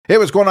Hey,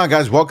 what's going on,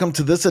 guys? Welcome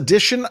to this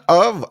edition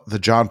of the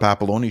John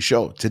Papaloni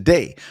Show.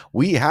 Today,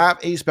 we have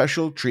a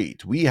special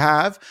treat. We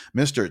have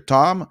Mr.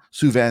 Tom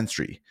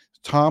Suvansri.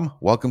 Tom,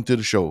 welcome to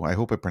the show. I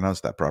hope I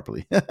pronounced that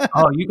properly.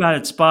 Oh, you got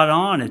it spot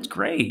on. It's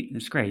great.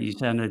 It's great. You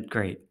sounded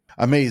great.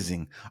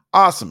 Amazing.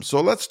 Awesome.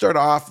 So let's start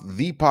off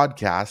the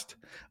podcast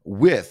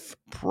with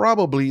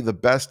probably the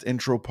best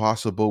intro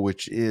possible,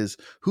 which is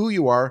who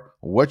you are,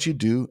 what you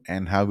do,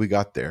 and how we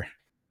got there.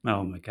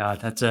 Oh my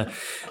God, it's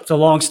a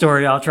long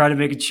story. I'll try to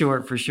make it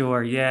short for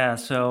sure. Yeah.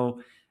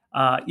 So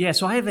I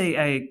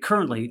have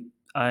currently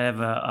I have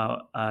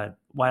a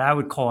what I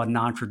would call a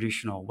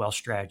non-traditional wealth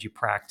strategy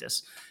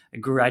practice.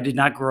 I did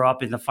not grow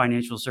up in the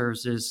financial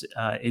services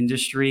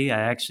industry. I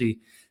actually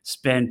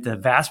spent the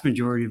vast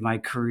majority of my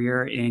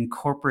career in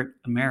corporate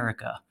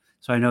America.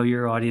 So I know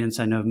your audience,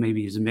 I know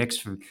maybe is a mix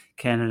from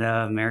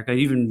Canada, America,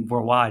 even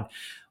worldwide,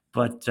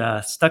 but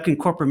stuck in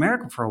corporate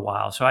America for a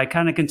while. So I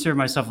kind of consider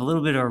myself a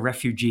little bit of a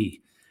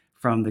refugee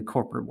from the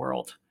corporate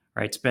world,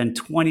 right? Spent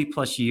 20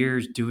 plus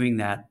years doing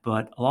that.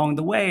 But along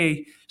the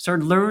way,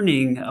 started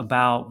learning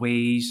about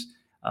ways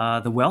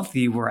the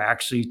wealthy were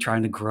actually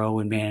trying to grow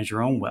and manage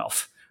their own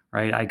wealth,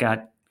 right? I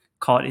got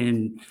caught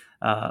in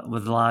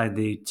with a lot of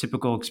the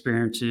typical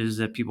experiences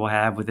that people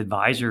have with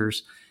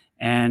advisors,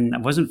 and I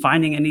wasn't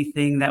finding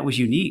anything that was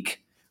unique,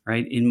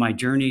 right, in my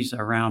journeys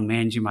around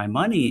managing my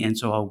money. And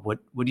so what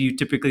do you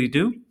typically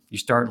do? You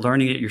start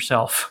learning it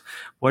yourself.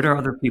 What are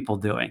other people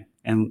doing?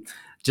 And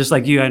just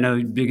like you, I know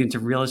you're big into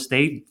real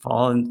estate,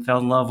 fell in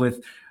love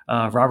with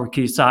Robert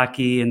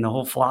Kiyosaki and the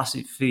whole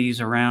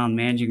philosophies around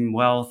managing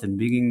wealth and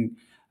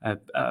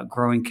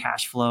growing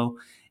cash flow,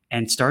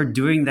 and started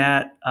doing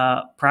that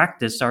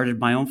practice, started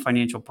my own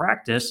financial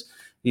practice,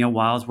 while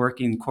I was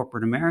working in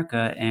corporate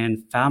America,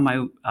 and found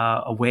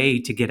a way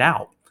to get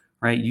out,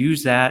 right?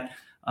 Use that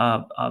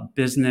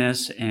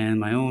business and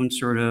my own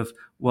sort of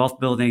wealth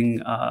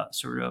building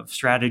sort of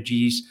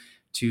strategies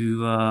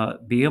to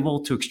be able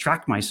to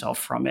extract myself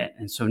from it.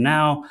 And so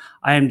now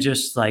I am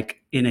just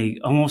like in a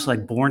almost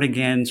like born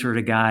again sort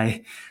of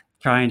guy,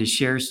 trying to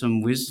share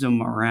some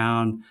wisdom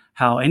around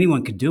how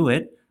anyone could do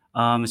it.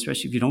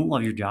 Especially if you don't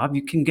love your job,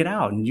 you can get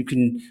out and you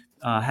can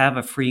have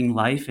a freeing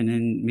life, and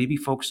then maybe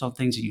focus on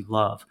things that you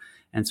love.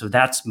 And so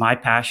that's my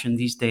passion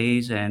these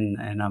days. And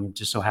I'm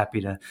just so happy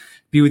to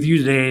be with you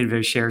today and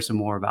to share some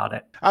more about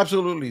it.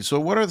 Absolutely. So,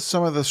 what are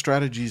some of the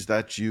strategies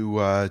that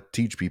you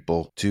teach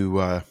people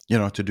to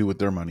do with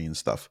their money and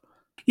stuff?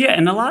 Yeah,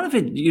 and a lot of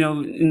it,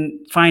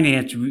 in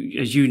finance,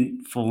 as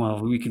you full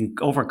well, we can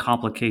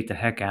overcomplicate the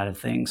heck out of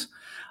things.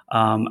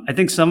 I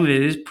think some of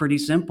it is pretty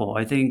simple.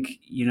 I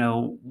think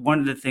one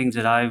of the things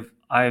that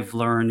I've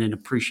learned and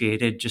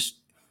appreciated, just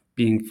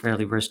being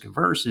fairly risk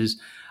averse,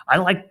 is I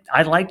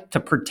like to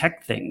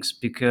protect things,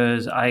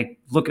 because I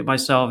look at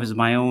myself as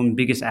my own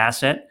biggest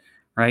asset,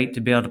 right? To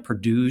be able to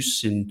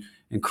produce and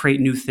create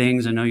new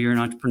things. I know you're an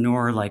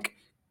entrepreneur, like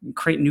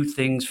create new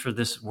things for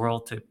this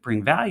world to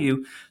bring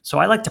value. So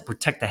I like to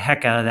protect the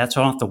heck out of that,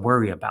 so I don't have to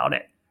worry about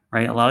it,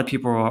 right? A lot of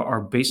people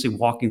are basically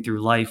walking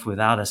through life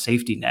without a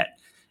safety net,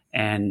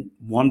 and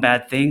one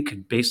bad thing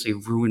could basically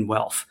ruin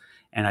wealth.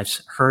 And I've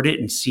heard it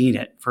and seen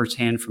it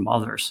firsthand from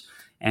others.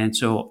 And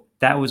so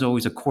that was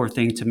always a core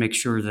thing, to make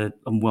sure that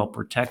I'm well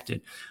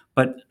protected.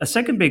 But a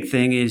second big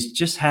thing is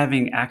just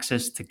having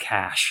access to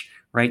cash,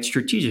 right?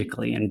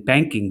 Strategically, and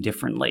banking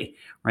differently,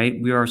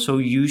 right? We are so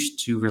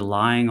used to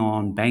relying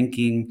on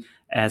banking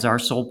as our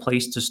sole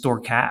place to store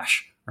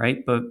cash,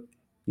 right? But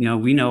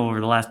we know over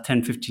the last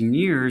 10, 15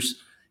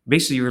 years,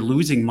 basically you're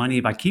losing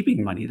money by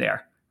keeping money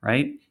there,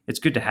 right? It's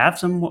good to have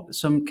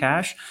some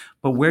cash,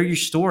 but where you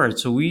store it.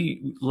 So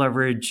we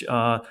leverage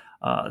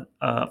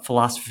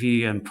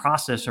philosophy and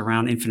process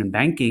around infinite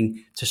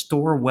banking to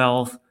store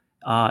wealth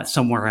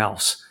somewhere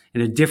else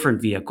in a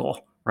different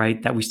vehicle,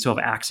 right? That we still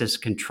have access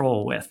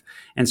control with.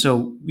 And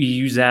so we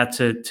use that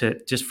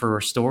to just for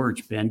a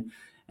storage bin,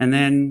 and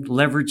then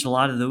leverage a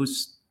lot of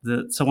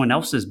someone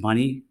else's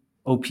money,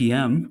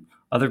 OPM,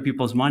 other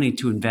people's money,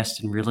 to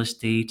invest in real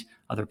estate,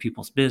 other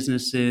people's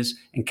businesses,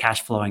 and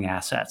cash flowing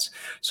assets.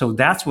 So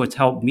that's what's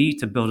helped me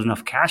to build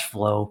enough cash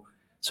flow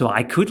so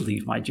I could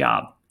leave my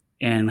job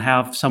and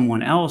have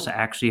someone else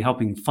actually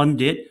helping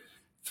fund it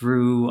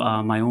through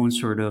my own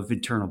sort of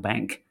internal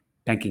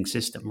banking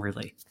system,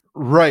 really.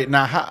 Right.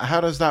 Now,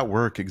 how does that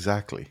work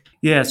exactly?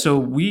 Yeah, so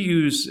we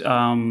use,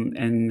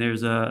 and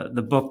there's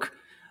the book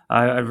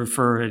I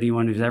refer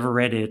anyone who's ever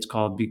read it. It's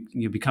called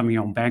 "Becoming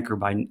Your Own Banker"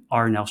 by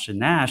R. Nelson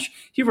Nash.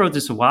 He wrote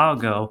this a while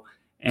ago,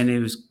 and it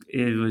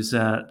was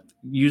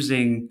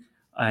using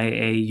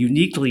a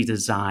uniquely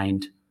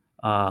designed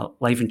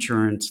life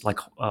insurance, like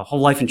a whole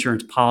life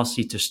insurance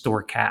policy, to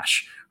store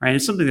cash. Right,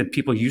 it's something that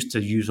people used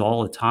to use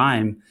all the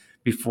time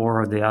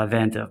before the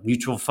advent of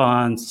mutual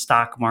funds,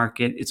 stock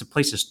market. It's a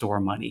place to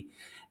store money.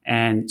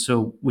 And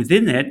so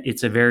within it,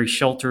 it's a very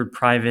sheltered,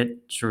 private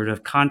sort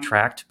of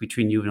contract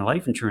between you and a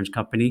life insurance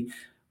company,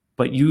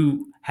 but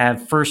you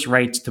have first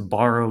rights to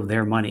borrow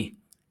their money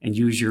and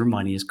use your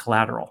money as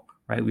collateral,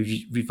 right?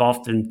 We've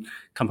often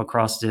come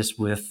across this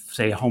with,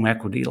 say, a home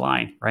equity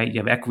line, right? You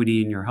have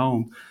equity in your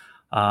home.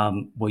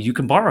 Well, you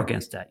can borrow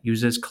against that,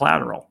 use it as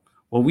collateral.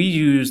 Well, we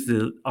use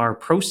our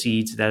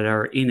proceeds that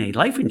are in a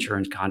life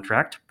insurance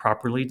contract,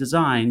 properly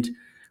designed,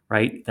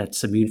 right?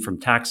 That's immune from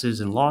taxes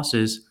and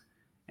losses,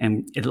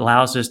 and it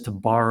allows us to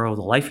borrow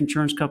the life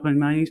insurance company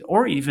money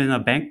or even a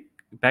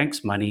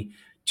bank's money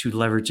to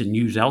leverage and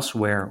use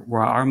elsewhere,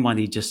 where our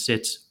money just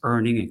sits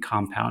earning and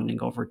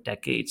compounding over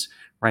decades,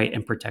 right,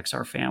 and protects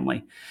our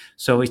family.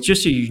 So it's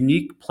just a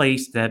unique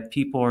place that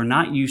people are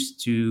not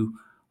used to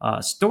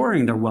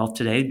storing their wealth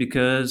today,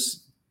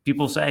 because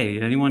people say,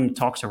 anyone who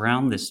talks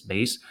around this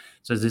space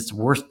says it's the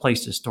worst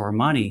place to store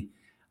money.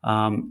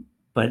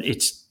 But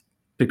it's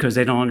because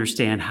they don't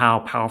understand how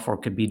powerful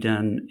it could be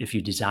done if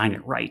you design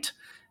it right.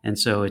 And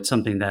so it's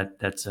something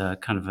that's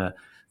kind of a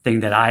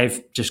thing that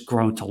I've just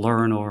grown to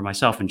learn over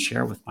myself and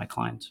share with my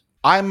clients.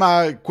 I'm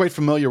quite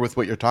familiar with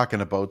what you're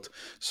talking about,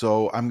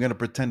 so I'm going to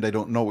pretend I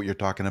don't know what you're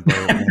talking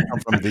about and come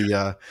from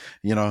the,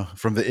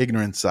 from the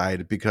ignorant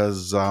side,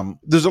 because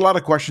there's a lot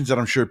of questions that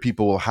I'm sure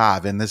people will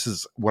have, and this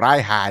is what I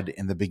had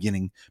in the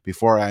beginning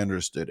before I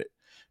understood it.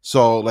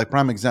 So, like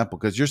prime example,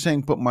 because you're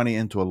saying put money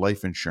into a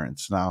life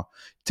insurance. Now,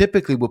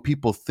 typically, what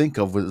people think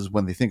of is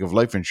when they think of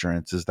life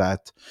insurance is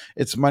that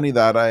it's money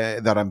that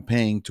I'm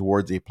paying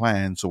towards a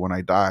plan. So when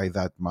I die,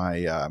 that my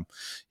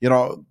you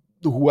know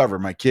whoever,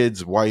 my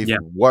kids, wife, Yeah.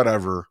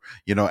 whatever,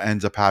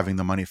 ends up having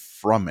the money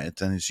from it.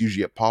 And it's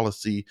usually a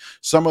policy.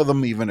 Some of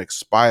them even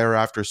expire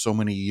after so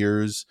many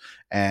years,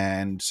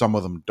 and some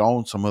of them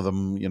don't. Some of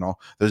them,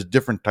 there's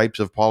different types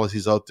of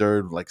policies out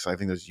there. Like, so I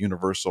think there's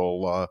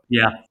universal,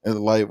 Yeah.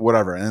 like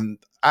whatever. And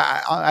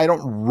I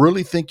don't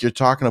really think you're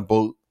talking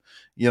about,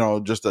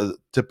 just a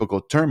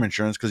typical term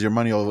insurance, because your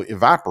money will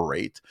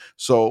evaporate.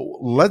 So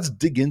let's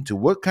dig into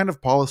what kind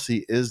of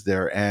policy is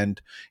there,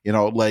 and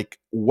like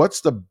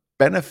what's the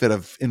benefit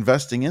of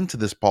investing into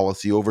this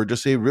policy over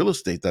just say real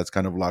estate that's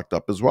kind of locked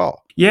up as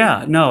well.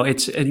 Yeah, no,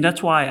 and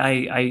that's why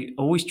I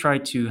always try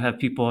to have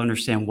people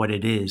understand what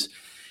it is.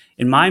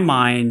 In my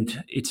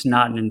mind, it's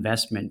not an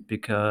investment,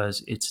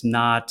 because it's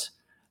not.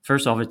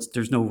 First off,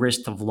 there's no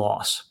risk of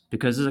loss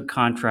because it's a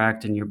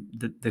contract, and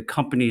the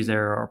companies that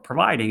are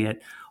providing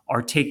it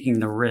are taking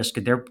the risk.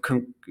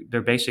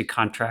 They're basically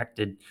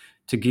contracted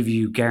to give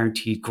you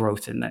guaranteed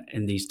growth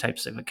in these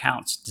types of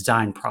accounts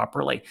designed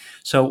properly.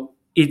 So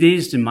it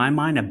is, in my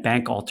mind, a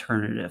bank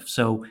alternative.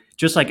 So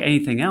just like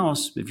anything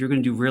else, if you're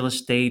going to do real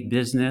estate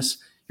business,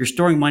 you're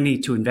storing money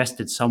to invest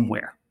it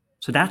somewhere.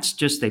 So that's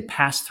just a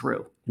pass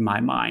through in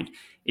my mind.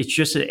 It's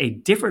just a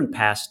different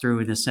pass through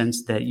in the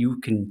sense that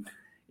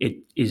it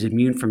is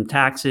immune from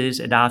taxes.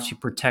 It obviously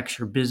protects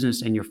your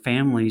business and your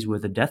families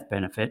with a death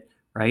benefit,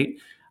 right?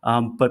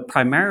 But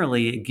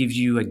primarily, it gives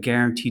you a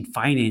guaranteed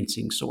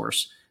financing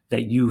source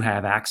that you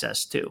have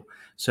access to.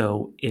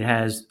 So it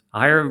has a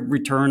higher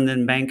return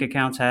than bank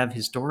accounts have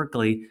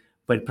historically,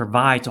 but it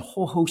provides a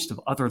whole host of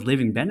other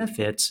living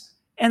benefits.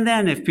 And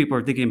then if people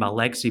are thinking about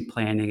legacy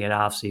planning, it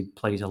obviously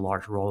plays a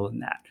large role in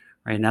that,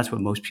 right? And that's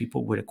what most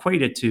people would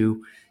equate it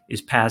to,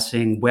 is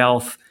passing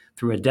wealth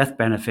through a death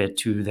benefit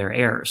to their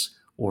heirs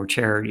or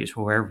charities,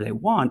 wherever they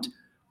want.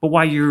 But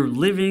while you're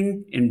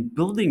living and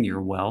building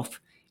your wealth,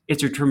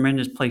 it's a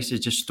tremendous place to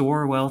just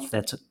store wealth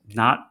that's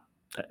not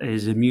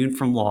is immune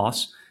from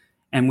loss.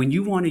 And when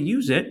you want to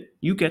use it,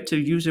 you get to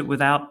use it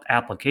without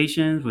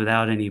applications,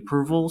 without any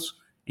approvals,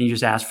 and you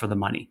just ask for the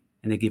money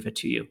and they give it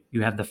to you.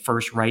 You have the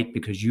first right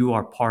because you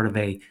are part of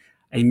a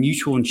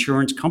mutual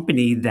insurance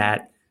company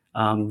that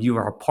you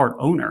are a part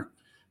owner.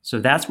 So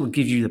that's what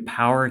gives you the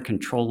power and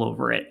control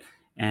over it.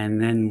 And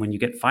then when you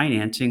get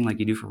financing, like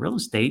you do for real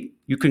estate,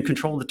 you can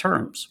control the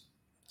terms.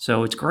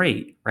 So it's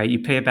great, right? You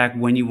pay it back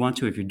when you want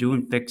to. If you're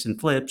doing fix and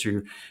flips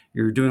or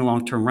you're doing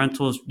long-term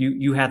rentals,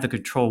 you have the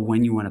control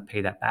when you want to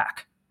pay that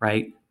back,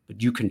 right?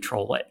 But you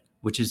control it,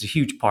 which is a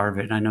huge part of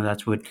it. And I know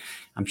that's what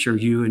I'm sure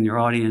you and your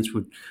audience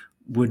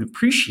would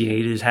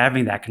appreciate, is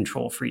having that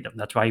control freedom.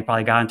 That's why you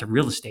probably got into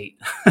real estate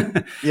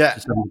Yeah.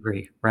 to some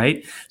degree,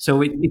 right?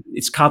 So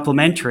it's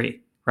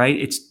complementary, right?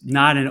 It's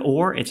not an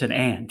or, it's an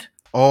and.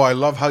 Oh, I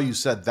love how you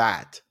said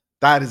that.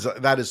 That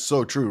is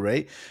so true,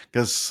 right?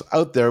 Because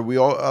out there,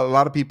 a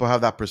lot of people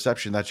have that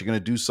perception that you're going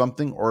to do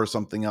something or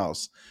something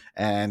else,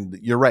 and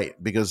you're right,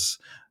 because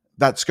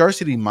that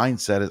scarcity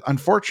mindset is,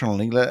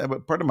 unfortunately,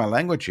 part of my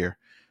language here,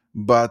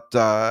 but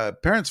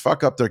parents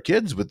fuck up their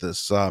kids with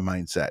this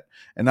mindset.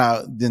 And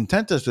now the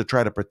intent is to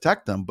try to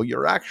protect them, but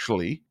you're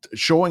actually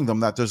showing them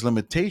that there's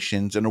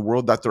limitations in a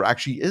world that there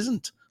actually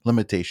isn't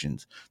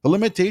limitations. The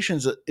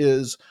limitations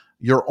is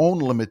your own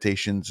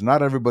limitations,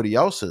 not everybody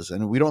else's,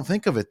 and we don't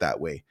think of it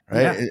that way,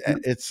 right? Yeah.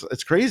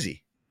 It's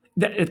crazy.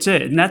 That's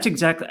it. And that's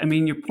exactly, I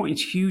mean, your point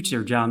is huge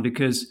there, John,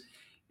 because,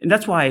 and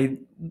that's why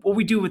what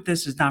we do with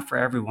this is not for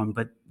everyone.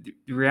 But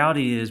the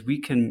reality is, we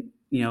can,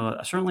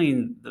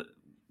 certainly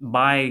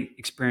my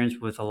experience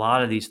with a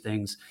lot of these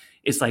things,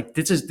 it's like,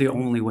 this is the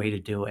only way to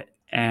do it.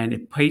 And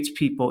it puts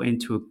people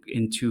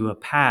into a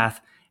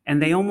path,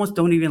 and they almost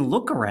don't even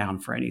look around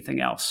for anything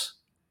else,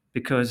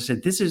 because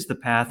this is the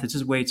path, this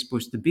is the way it's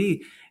supposed to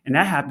be. And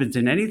that happens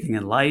in anything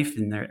in life,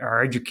 in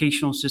our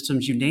educational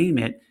systems, you name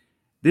it.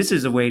 This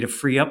is a way to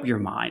free up your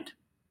mind,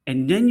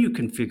 and then you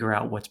can figure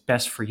out what's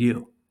best for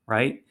you,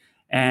 right?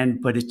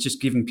 But it's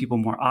just giving people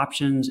more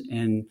options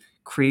and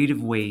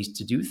creative ways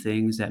to do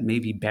things that may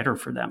be better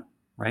for them,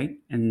 right?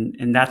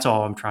 And that's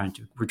all we're trying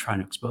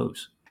to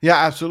expose. Yeah,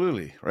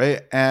 absolutely.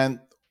 Right. And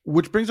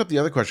which brings up the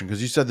other question,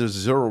 because you said there's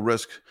zero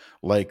risk,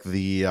 like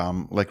the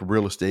like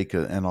real estate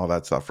and all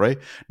that stuff, right?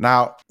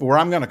 Now, where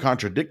I'm going to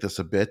contradict this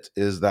a bit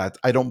is that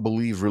I don't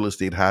believe real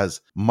estate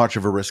has much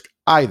of a risk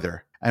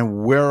either.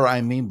 And where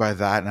I mean by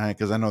that,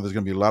 because I know there's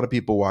going to be a lot of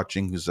people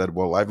watching who said,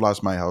 well, I've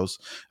lost my house.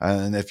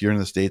 And if you're in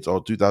the States,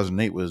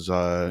 2008 was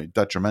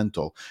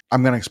detrimental.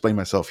 I'm going to explain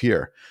myself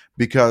here,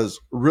 because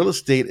real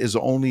estate is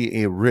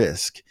only a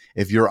risk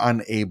if you're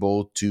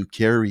unable to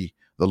carry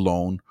the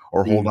loan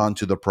or hold Mm, on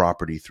to the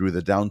property through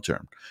the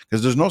downturn.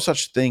 Because there's no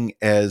such thing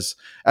as,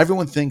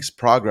 everyone thinks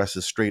progress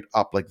is straight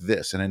up like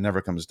this and it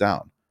never comes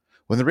down.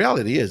 When the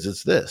reality is,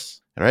 it's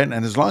this, right?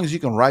 And as long as you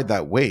can ride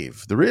that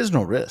wave, there is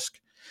no risk.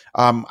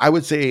 I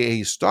would say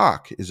a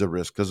stock is a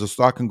risk because the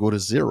stock can go to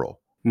zero.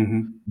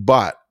 hmm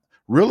But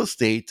real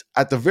estate,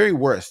 at the very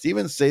worst,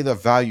 even say the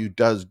value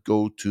does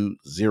go to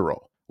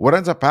zero, what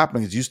ends up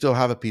happening is you still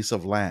have a piece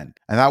of land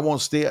and that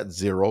won't stay at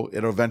zero.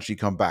 It'll eventually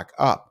come back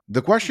up.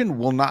 The question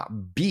will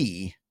not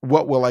be,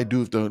 what will I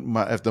do if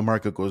the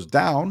market goes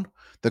down?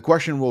 The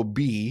question will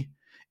be,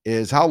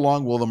 is how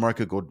long will the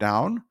market go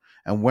down?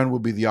 And when will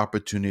be the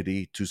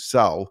opportunity to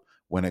sell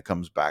when it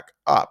comes back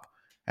up?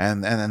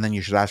 And then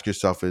you should ask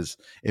yourself is,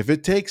 if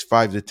it takes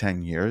 5 to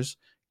 10 years,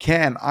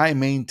 can I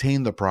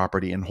maintain the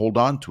property and hold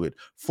on to it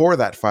for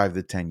that 5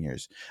 to 10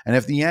 years? And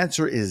if the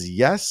answer is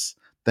yes,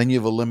 then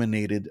you've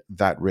eliminated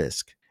that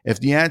risk. If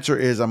the answer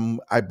is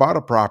I bought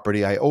a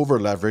property, I over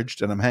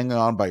leveraged, and I'm hanging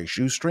on by a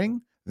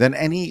shoestring, then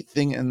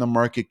anything in the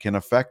market can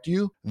affect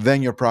you.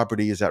 Then your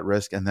property is at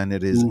risk, and then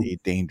it is mm, a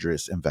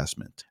dangerous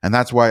investment. And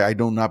that's why I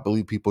do not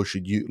believe people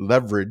should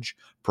leverage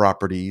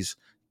properties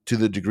to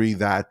the degree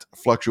that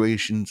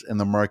fluctuations in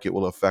the market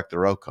will affect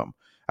their outcome.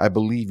 I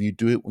believe you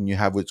do it when you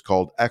have what's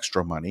called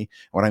extra money.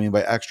 What I mean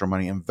by extra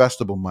money,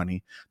 investable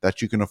money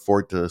that you can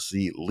afford to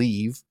see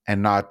leave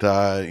and not,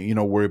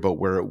 worry about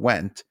where it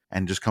went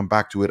and just come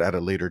back to it at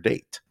a later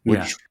date. yeah.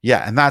 Which,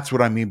 yeah, and that's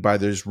what I mean by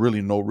there's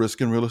really no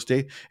risk in real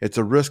estate. It's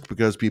a risk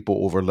because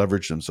people over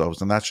leverage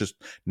themselves, and that's just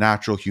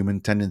natural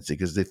human tendency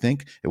because they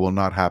think it will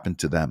not happen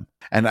to them.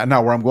 And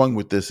now, where I'm going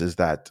with this is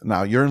that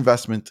now your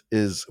investment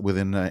is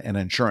within an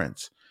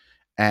insurance.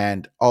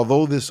 And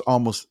although this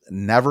almost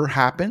never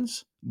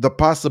happens, the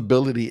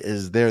possibility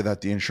is there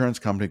that the insurance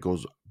company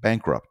goes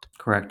bankrupt.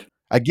 Correct.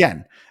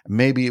 Again,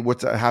 maybe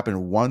what's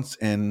happened once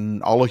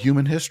in all of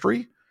human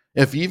history,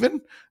 if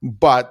even,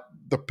 but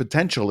the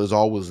potential is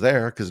always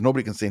there because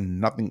nobody can say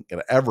nothing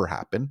can ever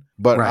happen.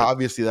 But Right.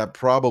 obviously, that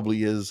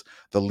probably is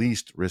the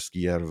least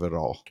risky out of it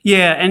all.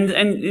 Yeah,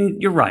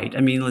 and you're right.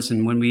 I mean,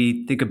 listen, when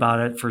we think about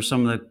it, for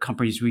some of the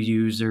companies we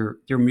use, they're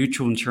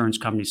mutual insurance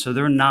companies, so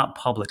they're not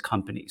public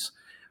companies,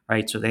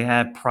 right? So they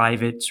have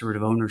private sort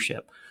of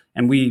ownership,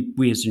 and we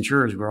as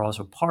insurers, we're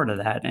also part of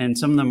that. And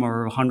some of them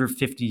are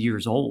 150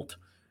 years old,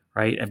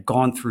 right? Have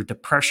gone through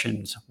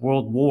depressions,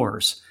 world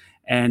wars,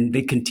 and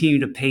they continue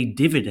to pay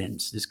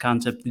dividends. This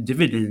concept of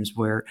dividends,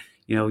 where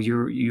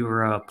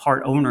you're a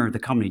part owner of the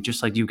company,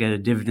 just like you get a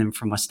dividend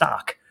from a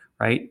stock,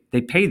 right?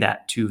 They pay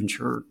that to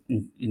insure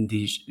in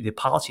the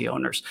policy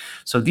owners.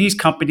 So these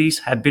companies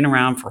have been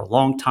around for a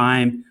long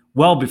time,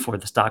 well before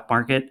the stock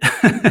market,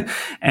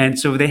 and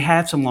so they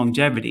have some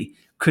longevity.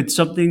 Could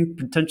something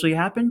potentially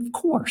happen? Of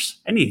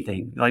course,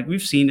 anything. Like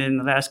we've seen in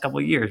the last couple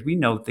of years, we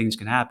know things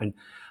can happen.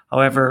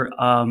 However,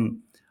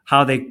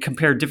 how they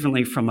compare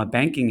differently from a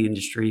banking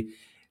industry,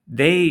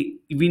 we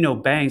know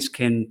banks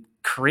can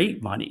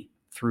create money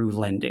through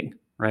lending,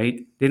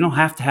 right? They don't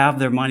have to have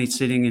their money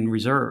sitting in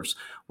reserves.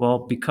 Well,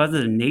 because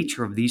of the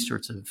nature of these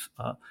sorts of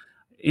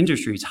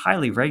industries,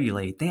 highly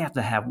regulated, they have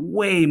to have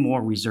way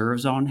more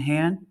reserves on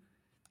hand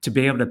to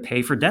be able to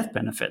pay for death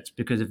benefits.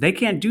 Because if they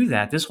can't do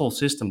that, this whole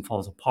system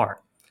falls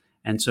apart.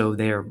 And so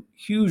they are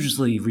huge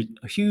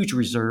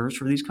reserves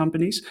for these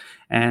companies,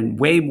 and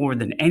way more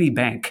than any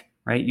bank.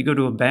 Right? You go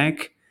to a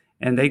bank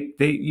and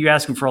you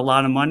ask them for a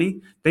lot of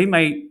money, they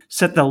might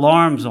set the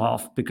alarms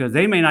off because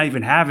they may not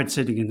even have it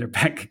sitting in their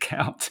bank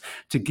account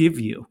to give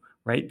you,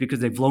 right? Because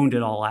they've loaned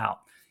it all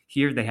out.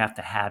 Here they have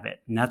to have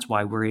it, and that's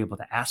why we're able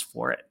to ask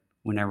for it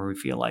whenever we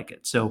feel like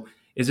it. So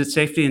is it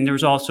safety? And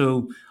there's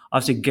also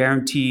obviously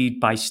guaranteed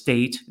by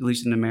state, at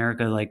least in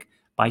America, like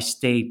by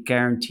state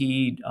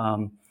guaranteed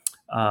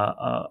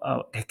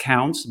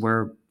accounts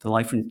where the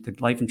life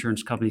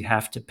insurance company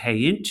have to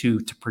pay into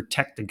to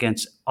protect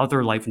against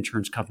other life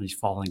insurance companies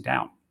falling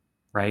down,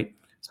 right?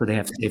 So they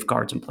have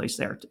safeguards in place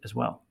there as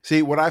well.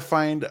 See, what I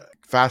find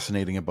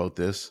fascinating about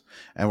this,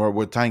 and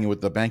we're tying it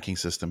with the banking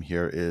system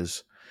here,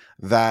 is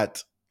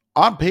that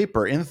on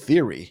paper, in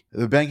theory,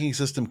 the banking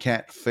system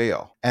can't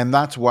fail. And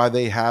that's why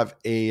they have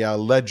a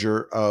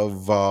ledger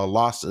of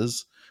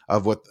losses,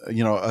 of what,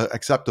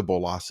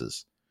 acceptable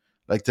losses.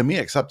 Like, to me,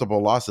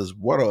 acceptable losses,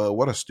 what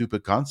a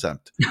stupid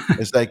concept.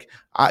 It's like,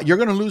 you're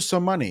going to lose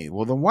some money.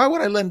 Well, then why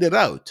would I lend it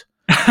out?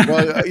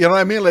 Well, you know what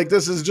I mean? Like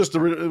this is just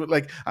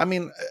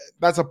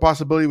that's a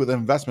possibility with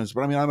investments,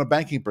 but I mean on a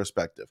banking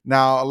perspective.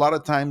 Now, a lot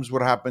of times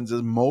what happens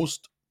is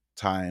most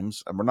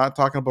times, and we're not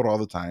talking about all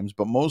the times,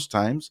 but most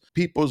times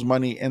people's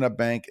money in a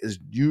bank is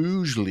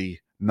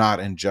usually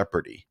not in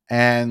jeopardy.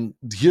 And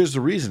here's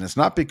the reason. It's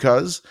not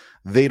because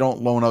they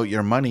don't loan out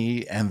your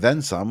money and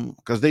then some,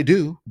 because they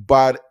do,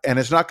 and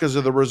it's not because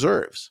of the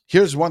reserves.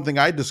 Here's one thing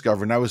I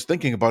discovered, and I was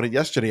thinking about it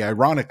yesterday,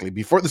 ironically.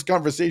 Before this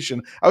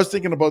conversation, I was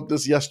thinking about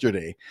this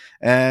yesterday.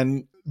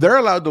 And they're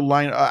allowed to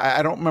line,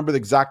 I don't remember the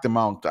exact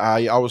amount.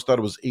 I always thought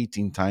it was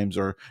 18 times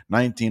or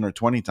 19 or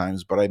 20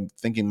 times, but I'm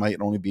thinking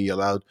might only be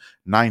allowed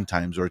 9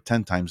 times or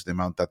 10 times the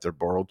amount that they're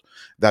borrowed,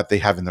 that they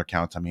have in their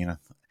account. I mean,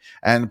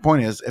 and the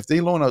point is, if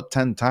they loan out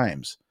 10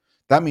 times,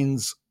 that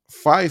means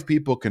 5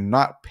 people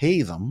cannot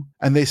pay them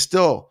and they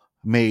still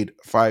made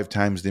 5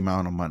 times the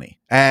amount of money.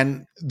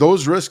 And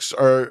those risks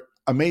are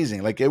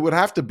amazing. Like it would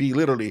have to be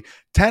literally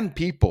 10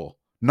 people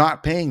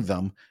not paying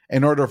them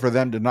in order for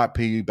them to not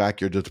pay you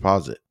back your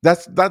deposit.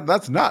 That's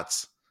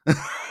nuts.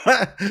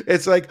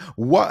 It's like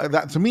what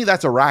that to me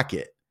that's a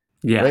racket,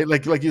 Yeah. right?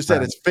 Like you said,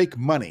 Right. it's fake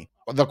money.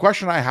 The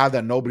question I have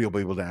that nobody will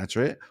be able to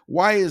answer it: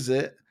 why is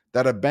it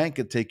that a bank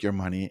could take your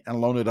money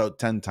and loan it out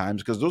 10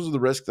 times? Because those are the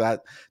risks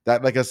that,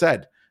 like I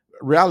said,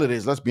 reality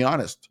is. Let's be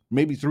honest.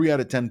 Maybe 3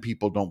 out of 10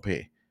 people don't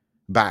pay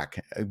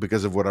back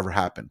because of whatever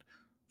happened.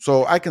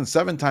 So I can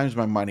 7 times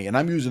my money, and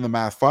I'm using the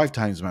math 5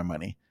 times my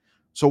money.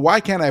 So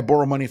why can't I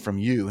borrow money from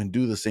you and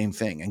do the same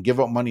thing and give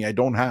up money I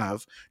don't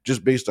have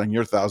just based on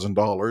your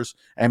 $1,000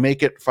 and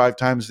make it 5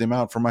 times the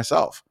amount for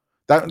myself?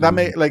 That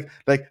may Mhm.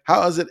 like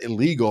how is it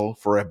illegal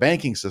for a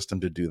banking system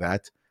to do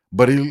that,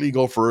 but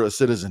illegal for a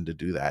citizen to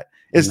do that?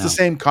 It's the No.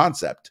 same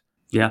concept.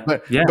 Yeah.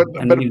 But Yeah. but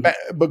And but you,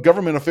 but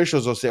government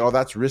officials will say, "Oh,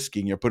 that's risky.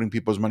 And you're putting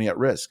people's money at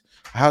risk."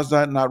 How's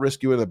that not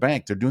risky with a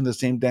bank? They're doing the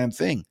same damn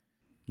thing.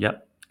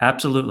 yep,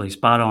 absolutely,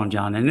 spot on,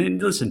 John.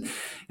 And listen,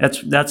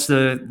 that's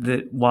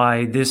the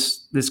why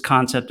this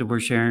concept that we're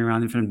sharing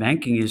around infinite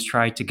banking is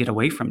try to get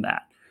away from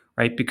that,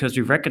 right? Because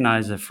we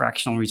recognize that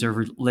fractional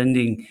reserve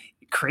lending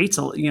creates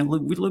a we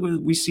look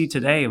what we see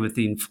today with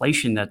the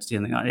inflation that's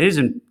dealing on. It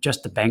isn't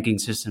just the banking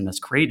system that's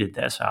created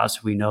this.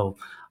 As we know,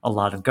 a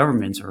lot of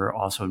governments are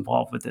also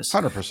involved with this,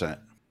 100%.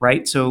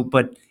 right? So,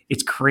 but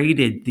it's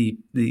created the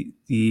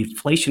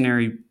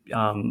inflationary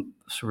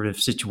sort of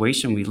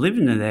situation we live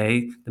in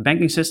today. The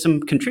banking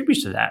system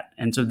contributes to that,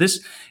 and so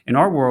this in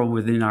our world,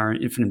 within our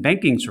infinite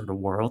banking sort of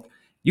world,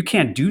 you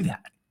can't do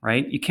that,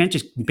 right? You can't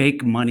just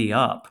make money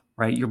up,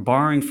 right? You're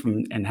borrowing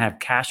from and have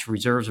cash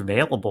reserves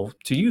available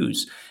to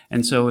use,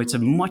 and so it's a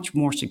much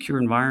more secure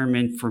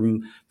environment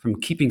from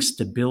keeping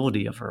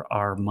stability of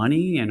our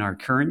money and our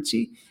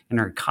currency and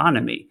our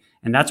economy.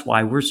 And that's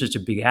why we're such a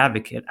big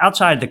advocate.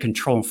 Outside the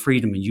control and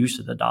freedom and use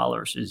of the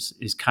dollars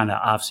is kind of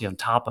obviously on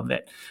top of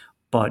it,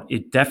 but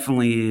it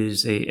definitely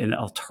is an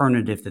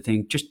alternative to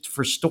think just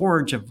for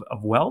storage of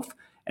wealth,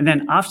 and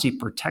then obviously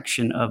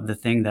protection of the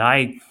thing that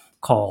I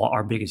call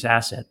our biggest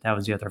asset. That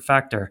was the other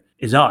factor,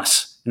 is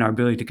us and our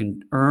ability to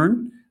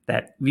earn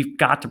that. We've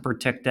got to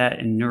protect that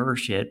and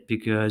nourish it,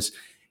 because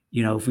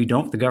if we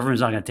don't, the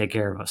government's not going to take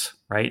care of us,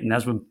 right? And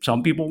that's what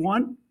some people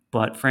want.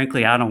 But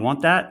frankly, I don't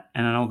want that.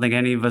 And I don't think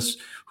any of us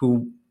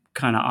who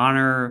kind of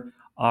honor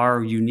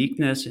our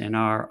uniqueness and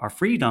our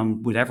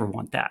freedom would ever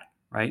want that,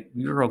 right?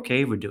 We're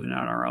okay with doing it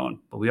on our own,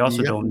 but we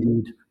also Yep. don't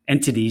need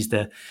entities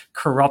to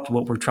corrupt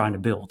what we're trying to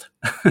build.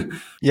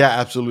 Yeah,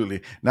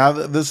 absolutely. Now,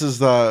 this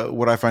is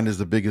what I find is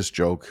the biggest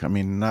joke. I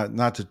mean,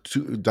 not to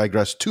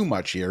digress too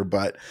much here,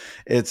 but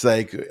it's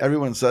like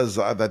everyone says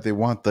that they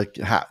want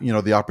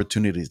the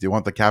opportunities. They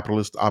want the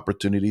capitalist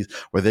opportunities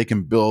where they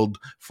can build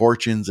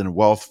fortunes and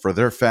wealth for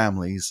their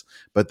families.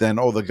 But then,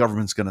 oh, the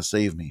government's going to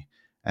save me,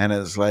 and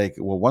it's like,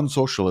 well, one's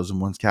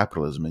socialism, one's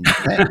capitalism, and you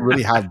can't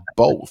really have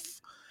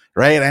both,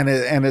 right?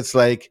 And it's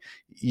like,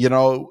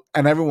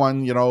 and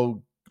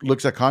everyone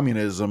looks at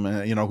communism,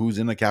 who's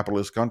in a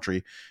capitalist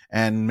country,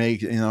 and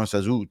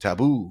says, ooh,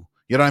 taboo.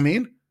 You know what I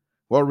mean?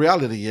 Well,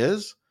 reality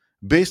is,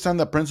 based on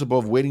the principle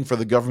of waiting for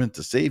the government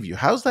to save you,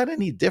 how's that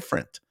any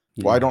different?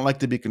 Well, I Yeah. don't like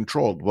to be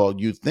controlled. Well,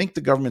 you think the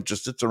government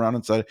just sits around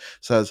and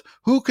says,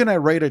 who can I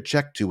write a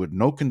check to with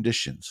no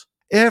conditions?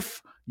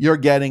 If you're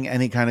getting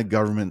any kind of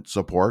government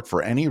support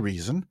for any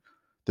reason,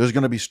 there's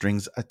going to be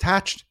strings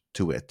attached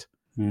to it.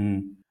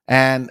 Mm.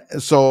 And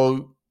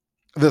so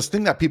this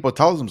thing that people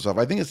tell themselves,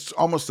 I think it's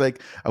almost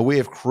like a way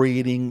of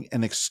creating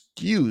an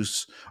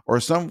excuse or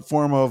some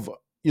form of,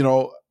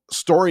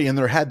 story in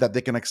their head that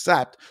they can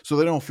accept so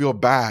they don't feel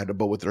bad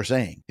about what they're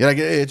saying. Yeah, like,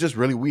 it's just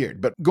really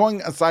weird. But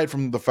going aside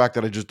from the fact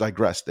that I just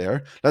digressed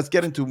there, let's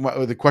get into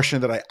the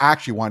question that I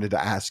actually wanted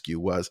to ask you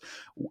was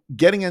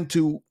getting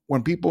into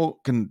when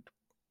people can,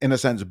 in a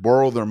sense,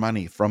 borrow their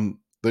money from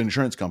the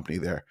insurance company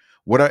there.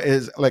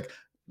 Is like,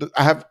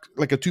 I have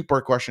like a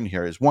two-part question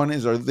here. Is one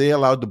is, are they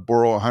allowed to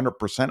borrow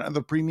 100% of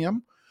the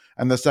premium?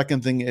 And the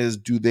second thing is,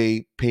 do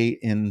they pay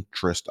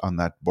interest on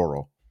that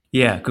borrow?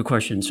 Yeah, good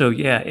question. So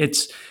yeah,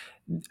 it's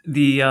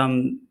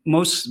The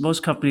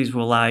most companies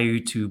will allow you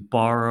to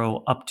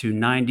borrow up to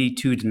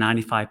 92 to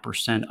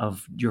 95%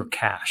 of your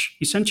cash,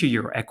 essentially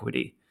your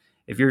equity.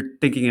 If you're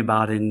thinking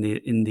about in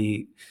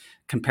the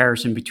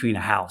comparison between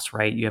a house,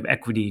 right? You have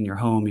equity in your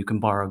home, you can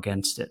borrow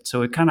against it.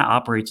 So it kind of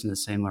operates in a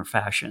similar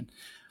fashion.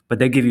 But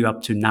they give you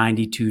up to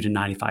 92 to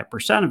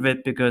 95% of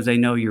it because they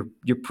know you're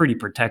pretty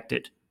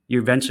protected. You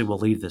eventually will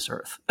leave this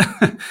earth.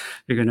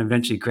 You're going to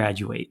eventually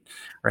graduate,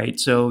 right?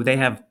 So they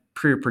have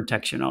pre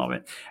protection of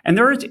it. And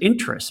there is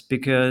interest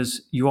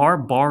because you are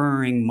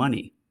borrowing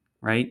money,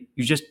 right?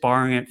 You're just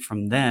borrowing it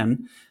from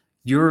them.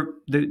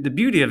 The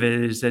beauty of it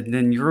is that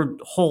then your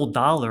whole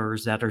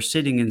dollars that are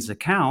sitting in this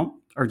account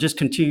are just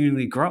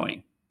continually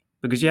growing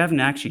because you haven't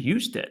actually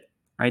used it,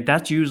 right?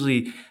 That's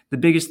usually the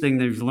biggest thing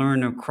that you've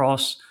learned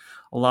across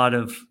a lot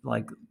of,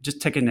 like,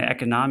 just taking the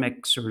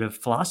economic sort of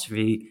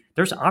philosophy.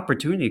 There's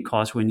opportunity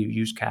cost when you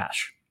use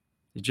cash.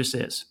 It just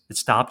is. It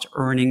stops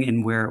earning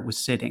in where it was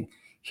sitting.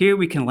 Here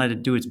we can let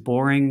it do its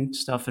boring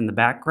stuff in the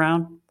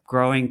background,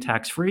 growing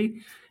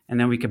tax-free, and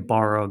then we could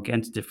borrow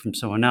against it from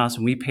someone else,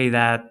 and we pay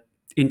that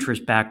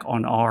interest back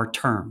on our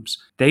terms.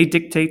 They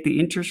dictate the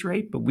interest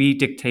rate, but we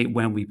dictate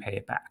when we pay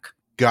it back.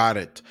 Got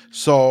it.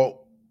 So,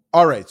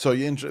 all right. So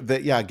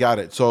yeah, got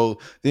it. So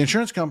the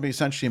insurance company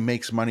essentially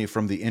makes money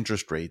from the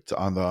interest rate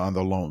on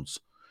the loans,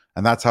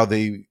 and that's how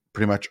they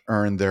pretty much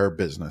earn their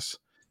business.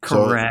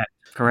 So, Correct,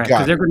 correct,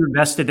 because got they're it. gonna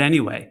invest it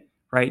anyway,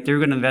 right? They're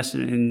gonna invest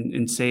it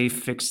in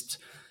safe, fixed,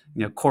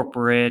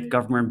 corporate,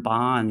 government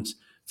bonds.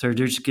 So they're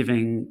just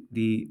giving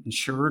the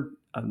insured,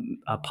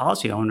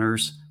 policy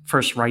owners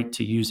first right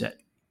to use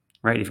it,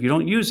 right? If you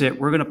don't use it,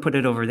 we're gonna put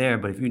it over there,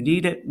 but if you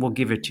need it, we'll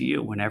give it to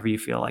you whenever you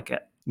feel like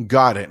it.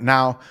 Got it.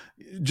 Now,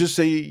 just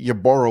say you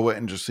borrow it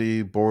and just say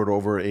you borrow it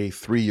over a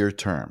 3-year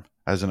term,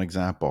 as an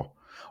example.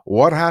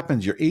 What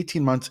happens? You're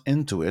 18 months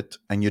into it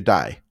and you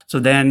die. So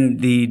then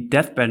the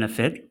death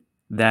benefit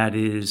that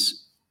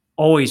is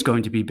always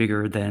going to be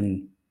bigger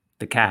than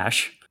the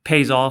cash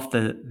pays off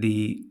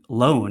the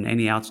loan,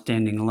 any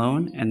outstanding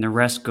loan, and the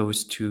rest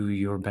goes to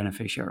your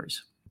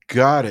beneficiaries.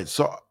 Got it.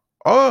 So,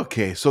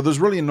 okay. So there's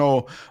really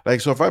no,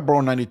 like, so if I borrow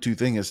 92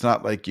 thing, it's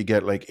not like you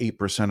get like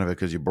 8% of it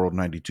because you borrowed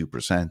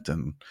 92%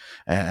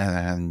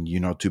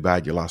 and too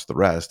bad you lost the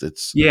rest.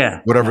 It's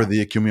Yeah, whatever yeah,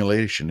 the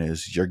accumulation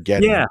is, you're yeah,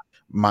 getting yeah.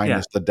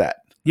 minus the debt.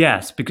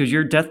 Yes, because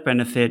your death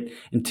benefit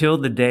until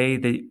the day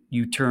that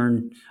you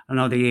turn, I don't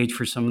know the age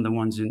for some of the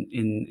ones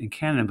in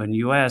Canada, but in the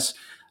US,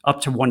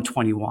 up to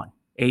 121,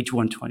 age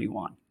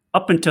 121.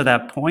 Up until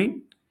that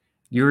point,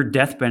 your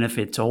death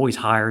benefit's always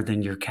higher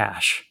than your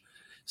cash.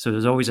 So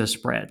there's always a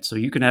spread. So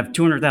you can have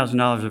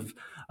 $200,000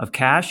 of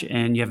cash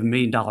and you have $1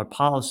 million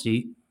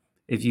policy.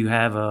 If you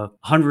have a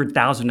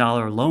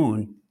 $100,000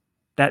 loan,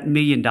 that $1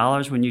 million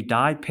when you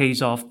die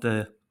pays off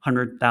the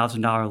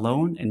 $100,000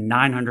 loan, and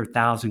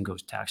 900,000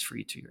 goes tax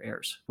free to your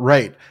heirs.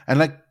 Right. And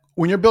like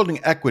when you're building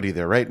equity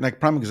there, right?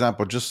 Like prime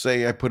example, just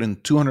say I put in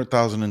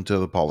 200,000 into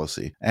the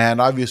policy and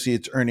obviously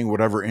it's earning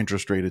whatever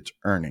interest rate it's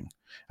earning.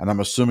 And I'm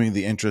assuming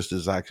the interest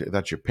is actually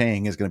that you're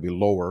paying is going to be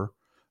lower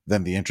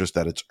than the interest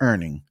that it's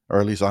earning, or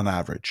at least on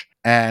average.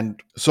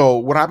 And so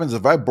what happens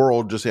if I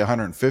borrowed just say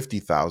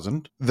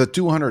 150,000, the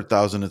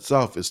 200,000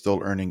 itself is still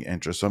earning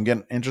interest. So I'm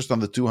getting interest on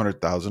the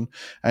 200,000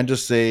 and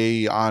just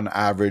say on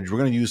average, we're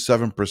going to use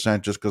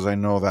 7% just because I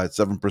know that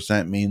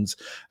 7% means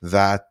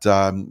that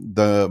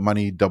the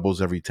money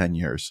doubles every 10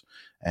 years.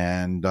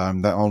 And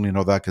I only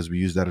know that because we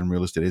use that in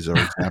real estate as our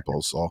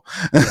example. So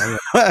Yeah,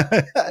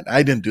 yeah.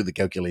 I didn't do the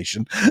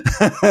calculation.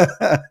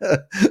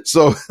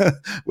 So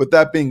with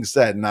that being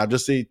said, now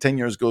just say 10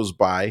 years goes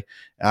by,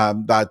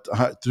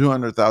 that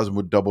 200,000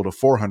 would double to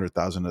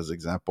 400,000 as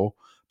example.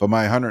 But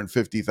my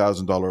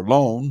 $150,000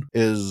 loan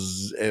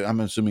is, I'm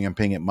assuming I'm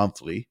paying it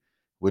monthly,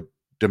 would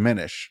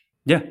diminish.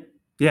 Yeah,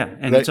 yeah,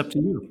 and Right? it's up to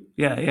you.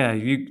 Yeah,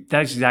 yeah,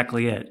 that's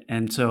exactly it.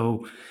 And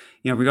so,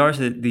 regardless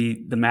of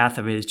the math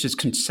of it, it's just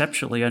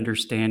conceptually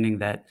understanding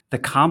that the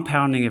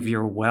compounding of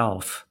your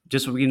wealth,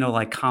 just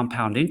like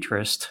compound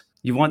interest,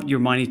 you want your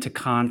money to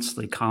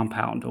constantly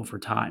compound over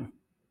time,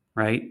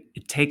 right?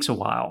 It takes a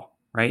while,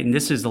 right? And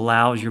this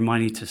allows your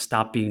money to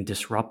stop being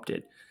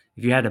disrupted.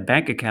 If you had a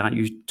bank account,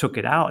 you took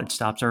it out, it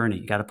stops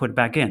earning. You got to put it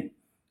back in,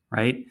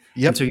 right?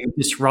 And so Yep. you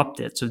disrupt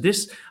it. So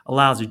this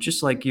allows it,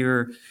 just like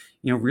your,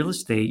 real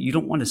estate. You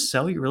don't want to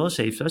sell your real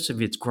estate, especially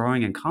if it's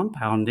growing and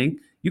compounding.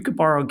 You could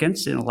borrow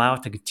against it and allow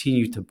it to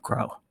continue to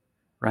grow,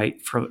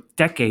 right, for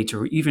decades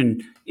or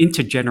even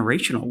into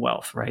generational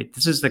wealth, right?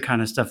 This is the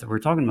kind of stuff that we're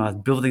talking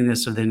about, building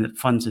this so then it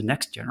funds the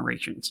next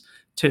generations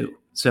too.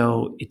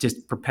 So it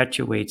just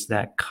perpetuates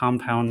that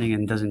compounding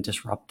and doesn't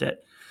disrupt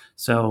it.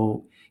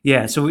 So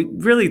yeah, so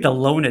really the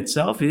loan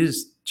itself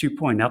is, to your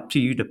point, up to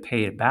you to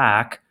pay it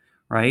back,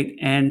 right?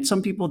 And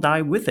some people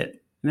die with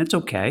it, and it's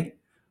okay.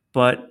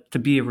 But to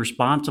be a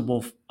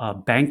responsible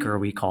banker,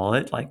 we call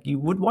it, like, you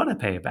would want to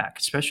pay it back,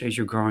 especially as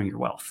you're growing your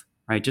wealth,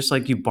 right? Just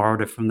like you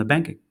borrowed it from the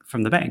bank,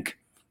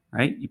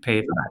 right? You pay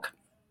it back,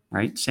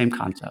 right? Same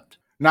concept.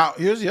 Now,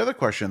 here's the other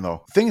question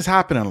though. Things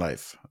happen in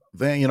life.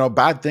 then,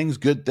 bad things,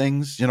 good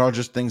things,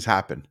 just things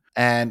happen.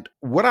 And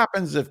what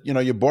happens if,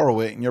 you borrow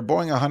it and you're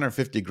borrowing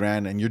 150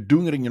 grand and you're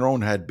doing it in your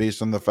own head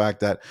based on the fact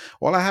that,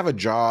 well, I have a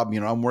job,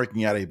 I'm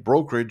working at a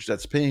brokerage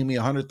that's paying me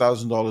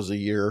 $100,000 a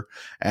year.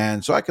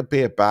 And so I could pay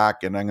it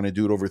back and I'm going to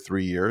do it over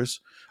 3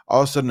 years.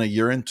 All of a sudden, a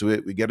year into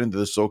it, we get into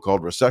the so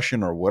called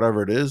recession or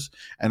whatever it is,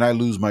 and I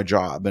lose my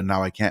job and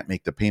now I can't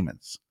make the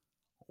payments.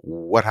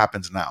 What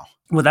happens now?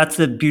 Well, that's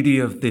the beauty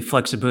of the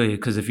flexibility,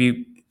 because if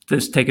you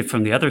just take it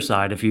from the other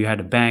side, if you had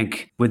a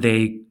bank, would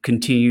they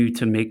continue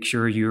to make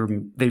sure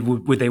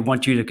would they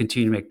want you to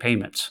continue to make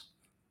payments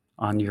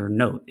on your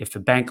note if the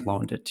bank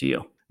loaned it to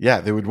you? Yeah,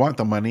 they would want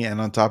the money,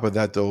 and on top of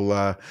that, they'll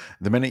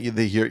the minute you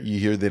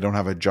hear they don't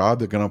have a job,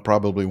 they're gonna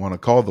probably want to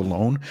call the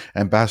loan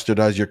and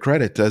bastardize your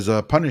credit as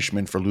a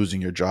punishment for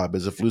losing your job,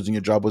 as if losing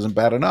your job wasn't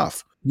bad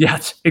enough.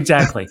 Yes,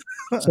 exactly.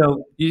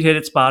 So you hit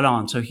it spot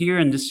on. So here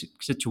in this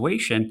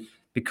situation,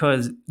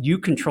 because you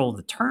control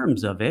the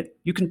terms of it,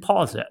 you can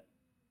pause it,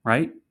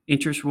 right?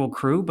 Interest will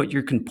accrue, but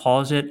you can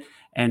pause it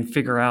and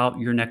figure out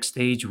your next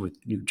stage with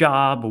new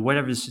job or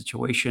whatever the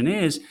situation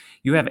is.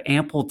 You have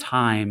ample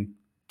time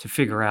to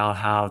figure out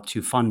how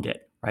to fund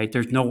it, right?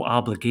 There's no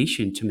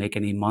obligation to make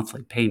any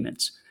monthly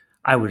payments.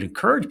 I would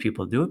encourage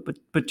people to do it,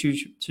 but to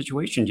your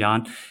situation,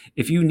 John,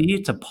 if you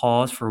needed to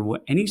pause for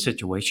any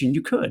situation,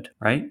 you could,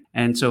 right?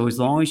 And so as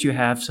long as you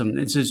have some,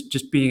 this is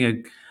just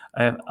being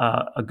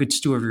a good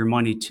steward of your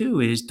money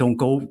too. Is don't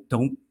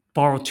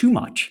borrow too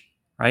much,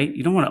 right?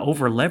 You don't want to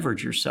over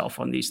leverage yourself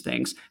on these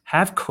things.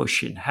 Have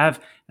cushion. And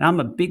I'm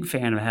a big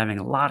fan of having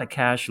a lot of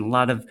cash and a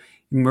lot of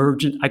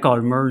I call it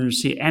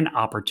emergency and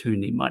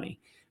opportunity money,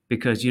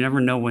 because you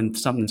never know when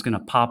something's going to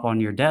pop on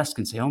your desk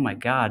and say, "Oh my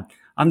God,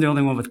 I'm the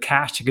only one with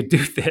cash who could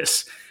do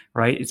this."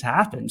 Right? It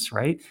happens,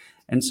 right?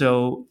 And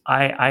so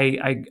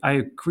I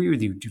agree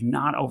with you. Do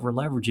not over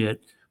leverage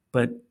it.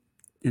 But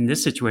in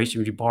this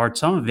situation, if you borrowed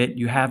some of it,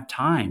 you have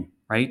time,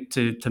 right,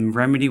 to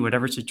remedy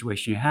whatever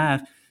situation you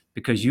have,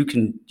 because you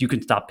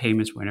can stop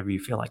payments whenever you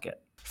feel like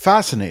it.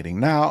 Fascinating.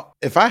 Now,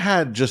 if I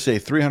had just say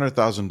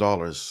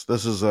 $300,000,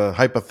 this is a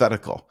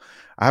hypothetical.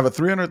 I have a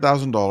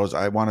 $300,000.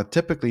 I want to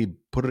typically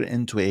put it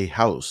into a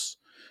house,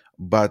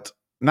 but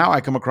now I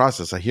come across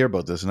this. I hear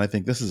about this, and I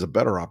think this is a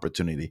better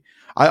opportunity.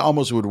 I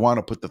almost would want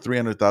to put the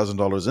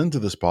 $300,000 into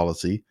this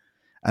policy,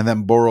 and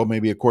then borrow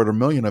maybe a quarter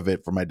million of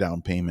it for my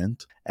down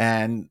payment.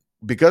 And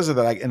because of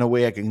that, in a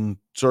way, I can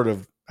sort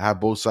of have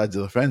both sides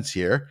of the fence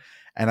here.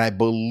 And I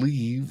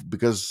believe,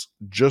 because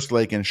just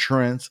like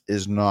insurance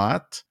is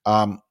not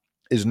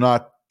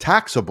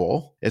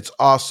taxable, it's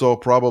also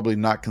probably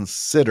not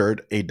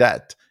considered a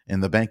debt in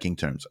the banking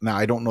terms. Now,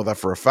 I don't know that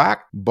for a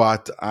fact,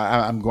 but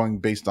I'm going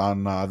based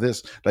on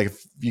this. Like,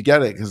 if you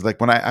get it, because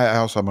like when I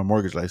also have my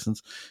mortgage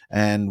license,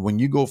 and when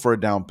you go for a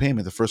down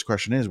payment, the first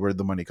question is, where did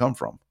the money come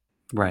from?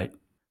 Right.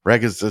 Right?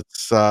 Because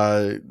it's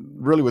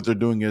really what they're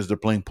doing is they're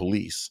playing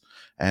police,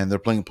 and they're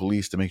playing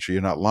police to make sure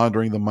you're not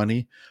laundering the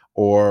money,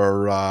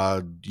 or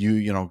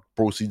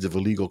proceeds of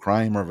illegal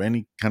crime or of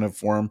any kind of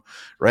form,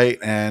 right?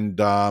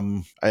 And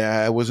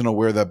I wasn't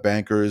aware that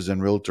bankers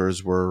and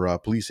realtors were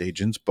police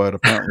agents, but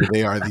apparently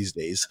they are these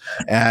days.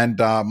 And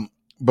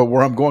but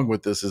where I'm going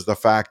with this is the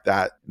fact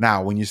that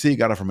now, when you say you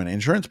got it from an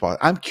insurance policy,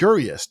 I'm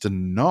curious to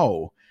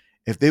know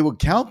if they would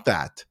count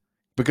that,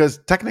 because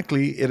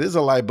technically it is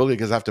a liability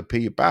because I have to pay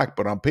you back,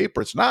 but on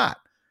paper it's not.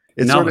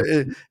 It's sort No,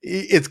 of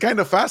it's kind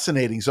of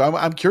fascinating. So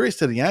I'm curious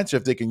to the answer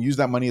if they can use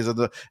that money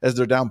as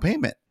their down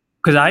payment.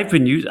 because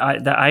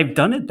I've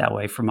done it that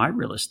way for my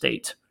real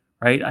estate,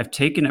 right? I've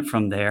taken it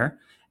from there,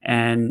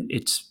 and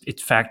it's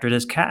factored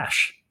as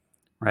cash,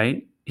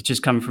 right? It's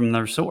just coming from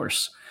their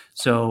source.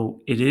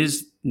 So it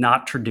is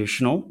not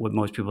traditional, what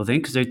most people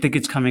think, because they think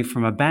it's coming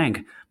from a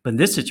bank. But in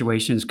this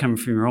situation, it's coming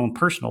from your own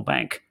personal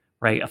bank,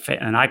 right?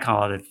 And I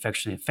call it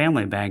affectionately a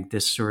family bank,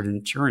 this sort of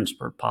insurance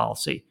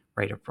policy,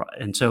 right?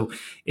 And so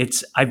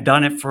I've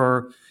done it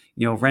for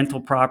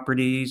rental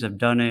properties. I've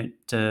done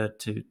it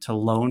to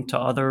loan to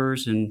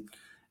others,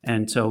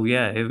 and so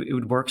yeah,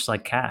 it works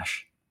like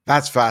cash.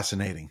 That's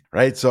fascinating,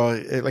 right?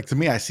 So, like, to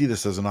me, I see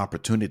this as an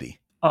opportunity.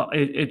 Oh,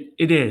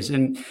 it is,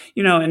 and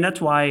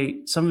that's why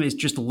some of it's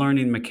just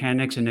learning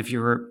mechanics. And if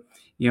you're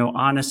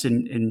honest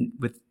and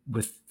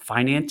with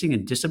financing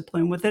and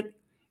discipline with it,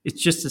 it's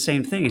just the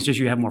same thing. It's just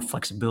you have more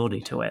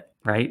flexibility to it,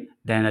 right,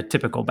 than a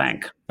typical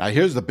bank. Now,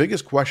 here's the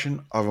biggest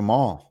question of them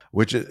all,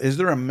 which is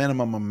there a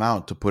minimum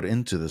amount to put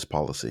into this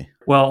policy?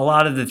 Well, a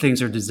lot of the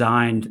things are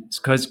designed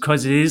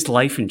because it is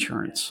life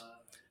insurance.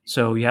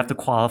 So you have to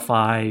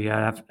qualify, you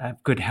have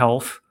good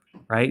health,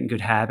 right, and good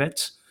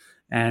habits.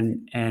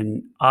 And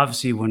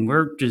obviously, when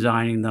we're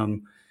designing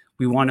them,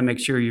 we want to make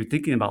sure you're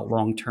thinking about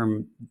long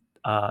term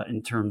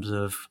in terms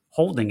of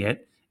holding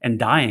it and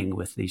dying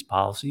with these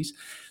policies.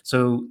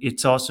 So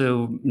it's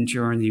also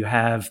ensuring that you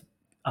have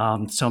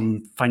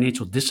some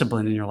financial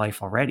discipline in your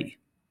life already,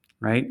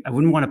 right? I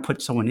wouldn't want to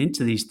put someone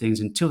into these things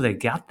until they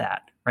got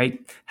that, right?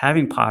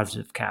 Having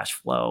positive cash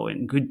flow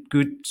and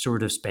good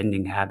sort of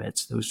spending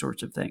habits, those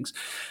sorts of things.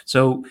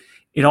 So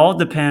It all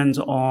depends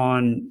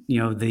on,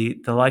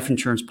 the life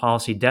insurance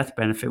policy death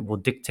benefit will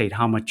dictate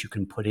how much you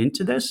can put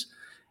into this.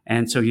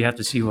 And so you have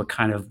to see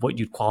what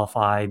you'd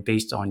qualify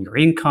based on your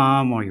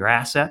income or your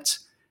assets.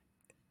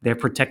 They're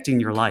protecting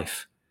your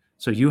life.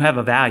 So you have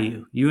a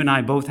value. You and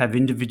I both have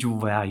individual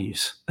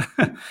values,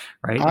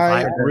 right? If I I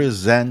had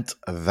resent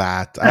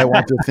that. I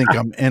want to think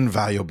I'm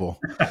invaluable.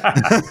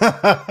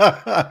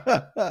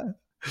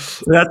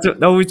 So that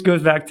always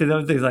goes back to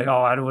those things like,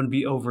 oh, I don't want to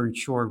be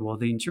overinsured. Well,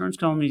 the insurance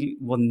company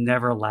will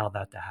never allow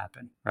that to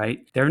happen,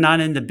 right? They're not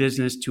in the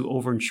business to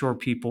overinsure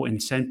people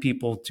and send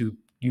people to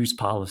use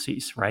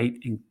policies, right?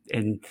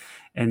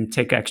 And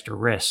take extra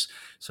risks.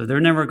 So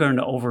they're never going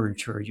to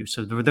overinsure you.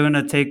 So they're going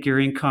to take your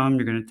income,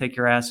 you're going to take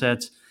your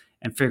assets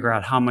and figure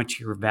out how much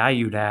you're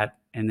valued at.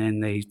 And then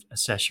they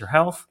assess your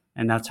health.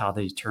 And that's how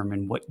they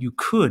determine what you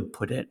could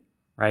put in,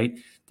 right?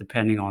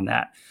 Depending on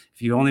that.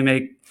 If you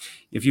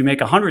make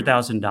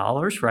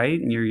 $100,000, right,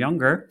 and you're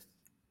younger,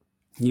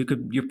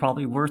 you're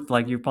probably you're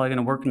probably going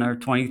to work another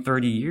 20,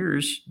 30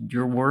 years.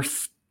 You're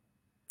worth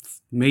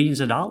millions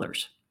of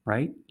dollars,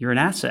 right? You're an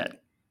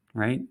asset,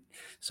 right?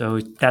 So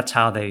that's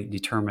how they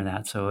determine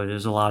that. So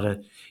there's a lot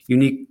of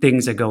unique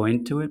things that go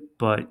into it,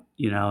 but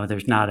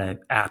there's not an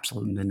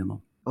absolute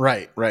minimum.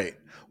 Right, right.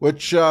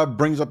 Which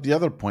brings up the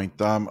other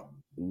point.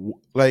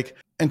 Like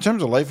in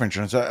terms of life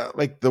insurance,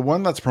 like the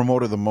one that's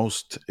promoted the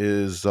most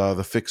is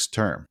the fixed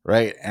term,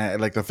 right?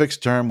 And like the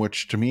fixed term,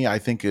 which to me I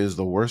think is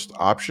the worst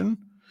option.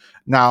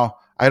 Now,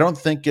 I don't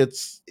think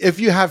it's if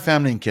you have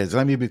family and kids.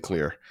 Let me be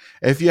clear: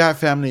 if you have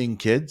family and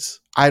kids,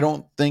 I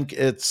don't think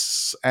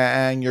it's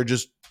and you're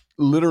just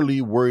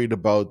literally worried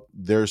about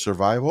their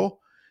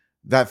survival.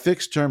 That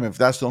fixed term, if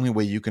that's the only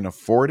way you can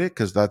afford it,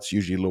 because that's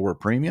usually lower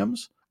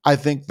premiums, I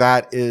think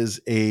that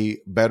is a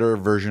better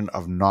version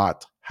of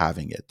not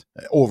having it,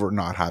 over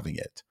not having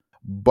it.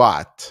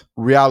 But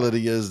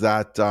reality is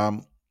that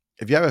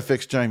if you have a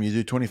fixed term, you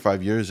do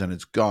 25 years and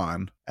it's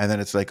gone, and then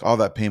it's like all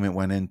that payment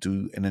went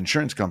into an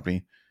insurance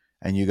company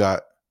and you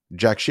got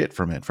jack shit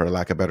from it, for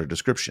lack of a better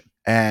description.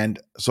 And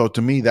so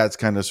to me, that's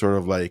kind of sort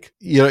of like,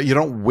 you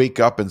don't wake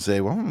up and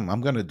say, well,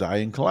 I'm going to die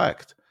and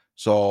collect.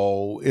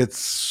 So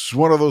it's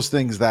one of those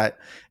things that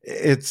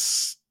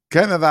it's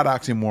kind of that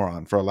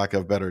oxymoron, for a lack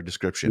of better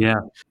description.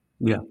 Yeah.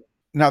 Yeah.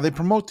 Now they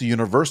promote the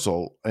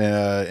universal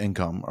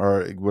income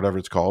or whatever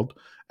it's called,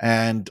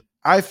 and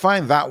I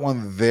find that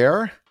one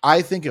there.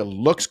 I think it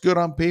looks good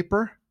on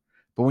paper,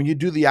 but when you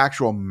do the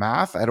actual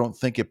math, I don't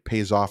think it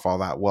pays off all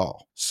that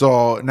well.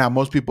 So now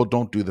most people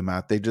don't do the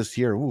math; they just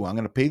hear, "Ooh, I'm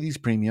going to pay these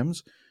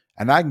premiums,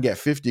 and I can get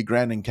 50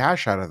 grand in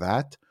cash out of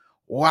that."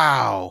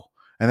 Wow!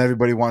 And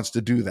everybody wants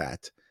to do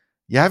that.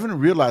 You haven't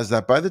realized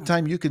that by the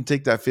time you can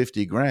take that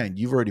 50 grand,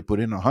 you've already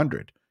put in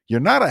 100. You're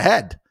not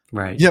ahead.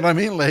 Right. You know what I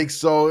mean? Like,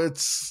 so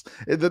just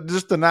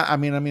the not. I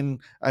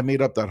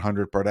made up that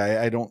 100 part.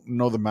 I don't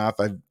know the math.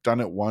 I've done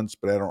it once,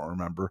 but I don't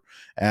remember.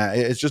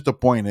 It's just the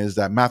point is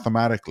that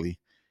mathematically,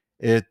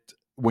 it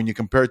when you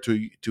compare it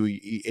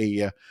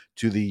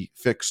to the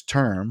fixed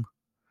term,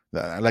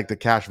 like the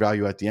cash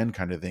value at the end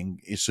kind of thing,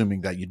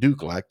 assuming that you do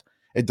collect,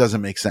 it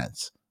doesn't make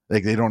sense.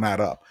 Like they don't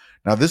add up.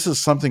 Now this is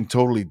something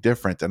totally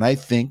different, and I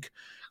think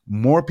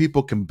more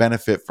people can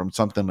benefit from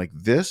something like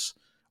this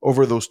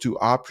over those two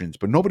options.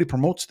 But nobody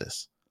promotes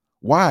this.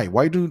 Why?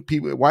 Why do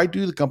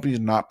the companies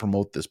not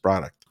promote this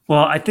product?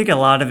 Well, I think a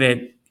lot of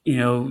it,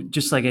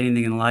 just like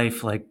anything in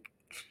life, like,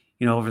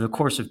 over the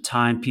course of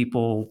time,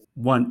 people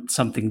want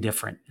something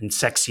different and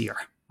sexier,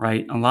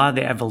 right? A lot of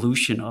the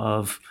evolution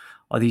of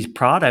these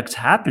products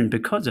happened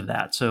because of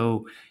that.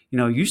 So,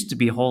 it used to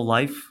be whole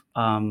life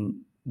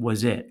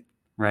was it,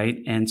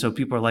 right? And so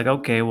people are like,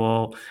 okay,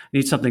 well, I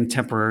need something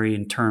temporary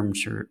and term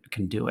sure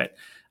can do it.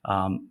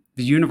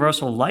 The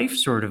universal life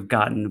sort of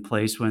got into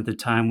place when at the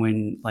time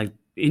when like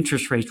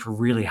interest rates were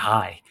really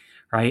high,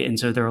 right? And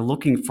so they were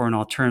looking for an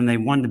alternative. They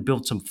wanted to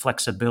build some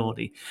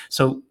flexibility.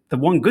 So the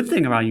one good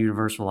thing about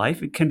universal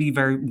life, it can be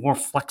very more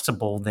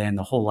flexible than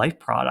the whole life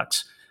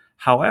products.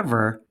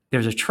 However,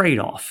 there's a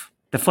trade-off.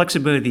 The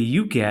flexibility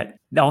you get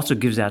also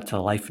gives that to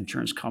the life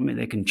insurance company.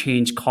 They can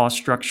change cost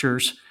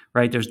structures,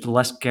 right? There's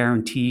less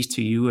guarantees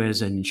to you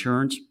as an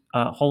insurance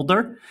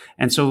holder.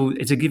 And so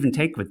it's a give and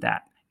take with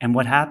that. And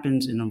what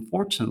happens, and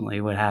unfortunately,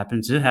 what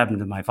happens, it happened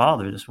to my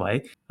father this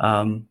way.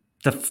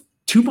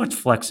 Too much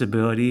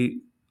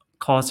flexibility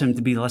caused him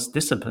to be less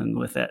disciplined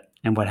with it.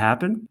 And what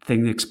happened?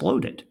 Thing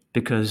exploded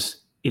because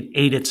it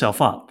ate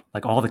itself up.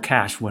 Like all the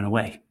cash went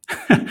away,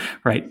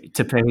 right?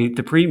 To pay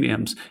the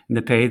premiums and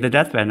to pay the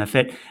death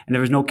benefit. And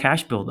there was no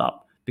cash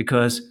buildup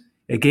because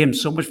it gave him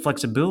so much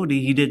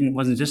flexibility.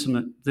 Wasn't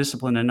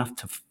disciplined enough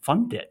to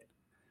fund it.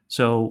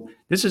 So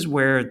this is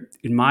where,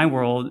 in my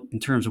world, in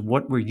terms of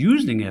what we're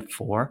using it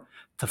for,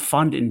 to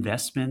fund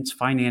investments,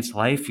 finance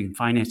life, you can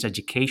finance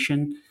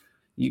education.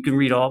 You can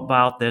read all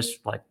about this,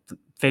 like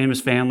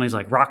famous families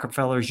like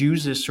Rockefellers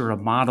use this sort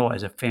of model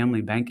as a family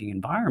banking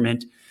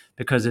environment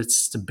because it's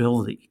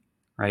stability,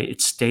 right?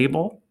 It's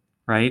stable,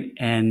 right?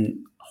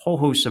 And a whole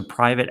host of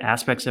private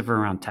aspects of it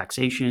around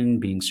taxation,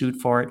 being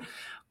sued for it.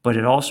 But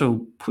it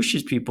also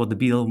pushes people to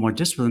be a little more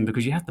disciplined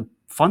because you have to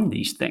fund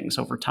these things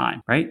over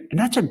time, right? And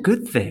that's a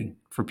good thing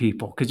for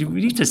people because you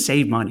need to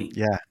save money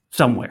Yeah.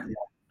 somewhere,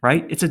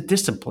 right? It's a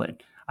discipline.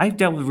 I've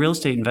dealt with real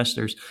estate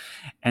investors,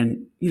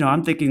 and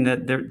I'm thinking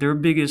that their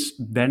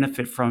biggest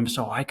benefit from,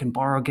 so I can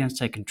borrow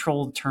against, I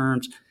control the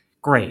terms,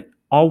 great,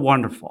 all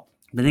wonderful.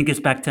 Then it gets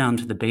back down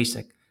to the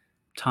basic.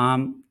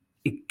 Tom,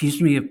 it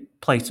gives me a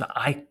place that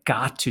I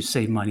got to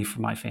save money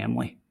for my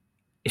family.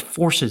 It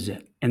forces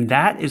it. And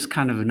that is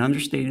kind of an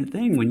understated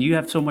thing. When you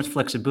have so much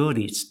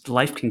flexibility,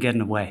 life can get in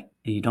the way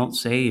and you don't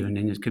save. And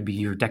then it could be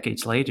years,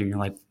 decades later, and you're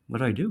like, what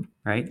do I do?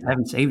 Right? I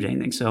haven't saved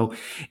anything. So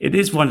it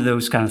is one of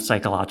those kind of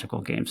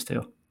psychological games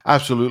too.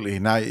 Absolutely.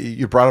 Now,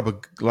 you brought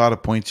up a lot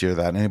of points here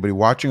that anybody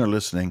watching or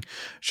listening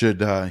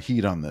should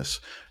heed on this.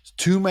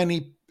 Too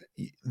many,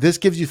 this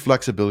gives you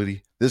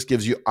flexibility, this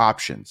gives you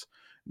options.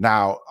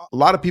 Now, a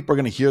lot of people are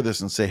going to hear this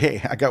and say,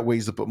 hey, I got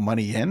ways to put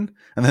money in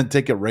and then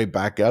take it right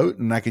back out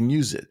and I can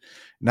use it.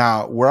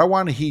 Now, where I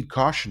want to heed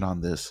caution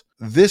on this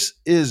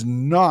is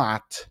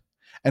not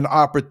an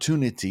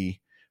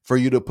opportunity for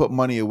you to put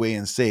money away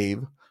and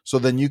save so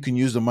then you can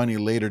use the money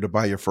later to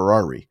buy your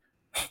Ferrari.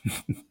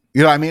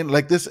 You know what I mean?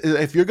 Like this,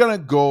 if you're going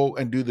to go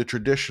and do the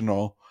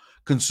traditional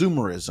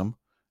consumerism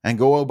and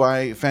go out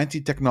buy fancy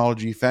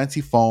technology,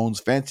 fancy phones,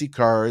 fancy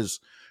cars,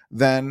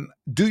 then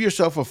do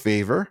yourself a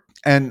favor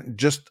and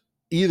just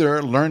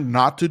either learn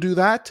not to do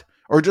that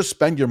or just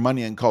spend your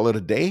money and call it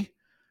a day.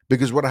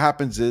 Because what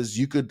happens is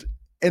you could,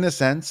 in a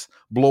sense,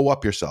 blow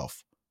up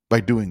yourself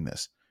by doing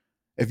this.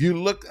 If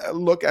you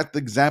look at the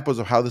examples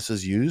of how this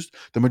is used,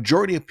 the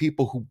majority of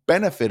people who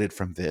benefited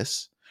from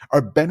this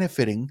are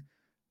benefiting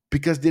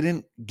because they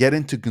didn't get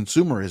into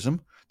consumerism.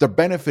 They're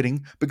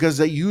benefiting because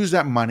they use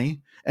that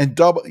money and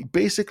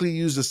basically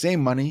use the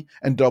same money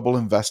and double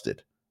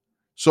invested.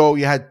 So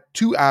you had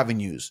two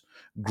avenues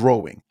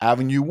growing.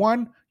 Avenue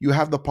one, you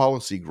have the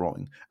policy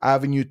growing.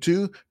 Avenue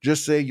two,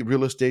 just say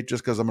real estate,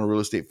 just because I'm a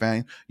real estate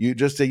fan, you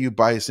just say you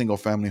buy a single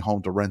family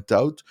home to rent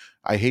out.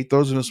 I hate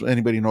those, if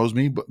anybody knows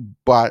me,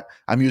 but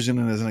I'm using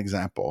it as an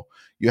example.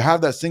 You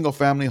have that single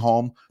family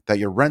home that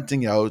you're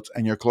renting out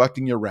and you're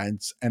collecting your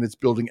rents and it's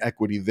building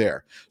equity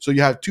there. So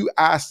you have two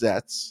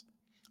assets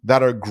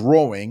that are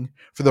growing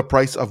for the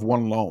price of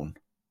one loan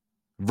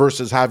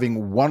versus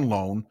having one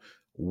loan,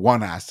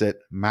 one asset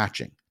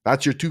matching.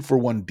 That's your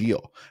 2-for-1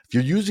 deal. If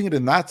you're using it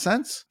in that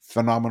sense,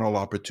 phenomenal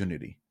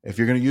opportunity. If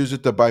you're going to use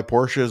it to buy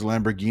Porsches,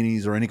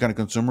 Lamborghinis, or any kind of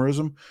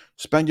consumerism,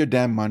 spend your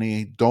damn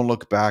money, don't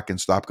look back, and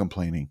stop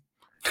complaining.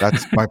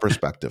 That's my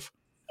perspective.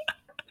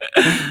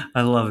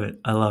 I love it.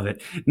 I love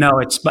it. No,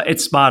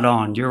 it's spot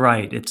on. You're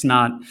right. It's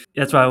not.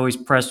 That's why I always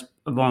press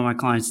upon my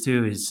clients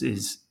too.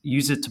 Is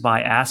use it to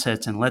buy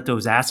assets and let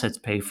those assets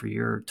pay for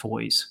your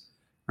toys.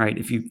 Right.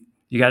 If you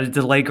got to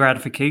delay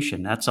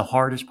gratification. That's the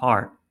hardest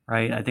part.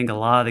 Right. I think a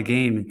lot of the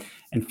game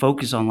and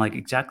focus on like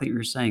exactly what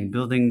you're saying,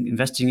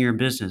 investing in your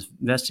business,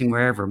 investing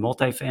wherever,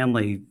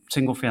 multifamily,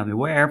 single family,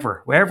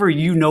 wherever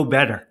you know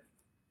better.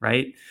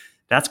 Right.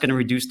 That's going to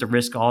reduce the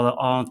risk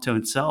all to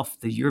itself,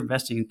 that you're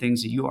investing in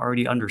things that you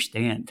already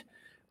understand,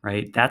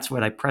 right? That's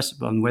what I press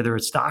on, whether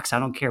it's stocks, I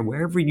don't care,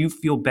 wherever you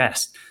feel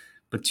best.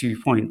 But to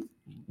your point,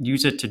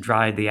 use it to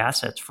drive the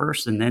assets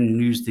first and then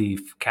use the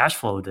cash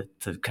flow to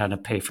kind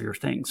of pay for your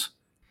things,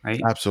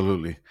 right?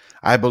 Absolutely.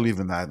 I believe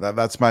in that.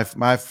 That's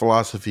my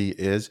philosophy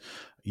is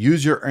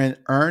use your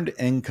earned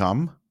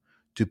income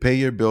to pay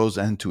your bills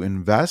and to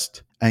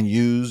invest and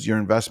use your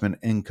investment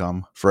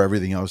income for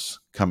everything else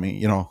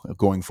coming,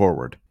 going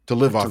forward to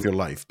live off your Absolutely.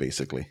 life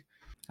basically.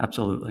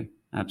 Absolutely.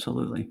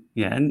 Absolutely.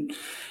 Yeah. And,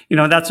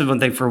 that's the one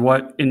thing for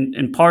what,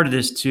 and part of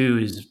this too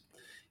is,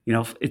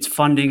 it's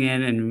funding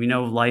in, and we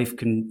know life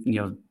can,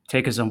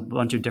 take us a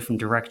bunch of different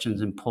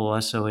directions and pull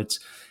us. So it's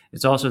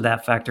also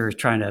that factor is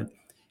trying to,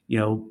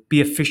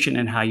 be efficient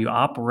in how you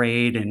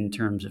operate in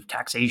terms of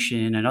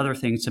taxation and other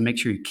things to make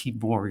sure you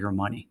keep more of your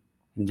money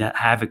and that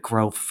have it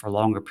grow for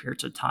longer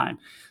periods of time.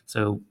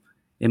 So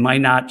it might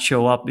not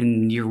show up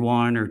in year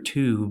one or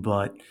two,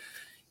 but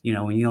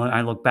when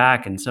I look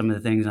back and some of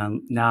the things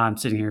I'm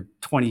sitting here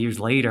 20 years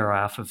later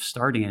off of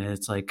starting it,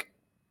 it's like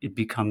it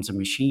becomes a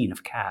machine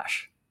of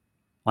cash,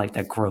 like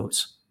that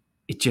grows.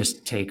 It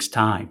just takes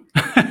time,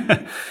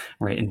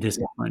 right? And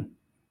discipline,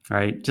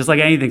 right? Just like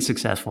anything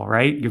successful,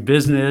 right? Your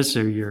business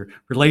or your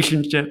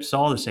relationships,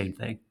 all the same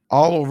thing.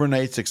 All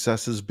overnight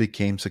successes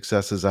became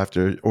successes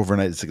after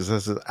overnight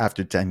successes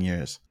after 10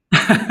 years.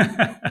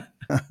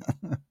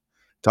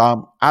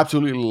 Tom,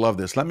 absolutely love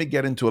this. Let me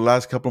get into a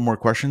last couple more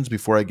questions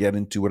before I get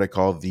into what I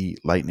call the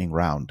lightning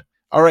round.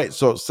 All right.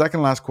 So,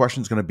 second last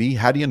question is going to be,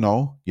 how do you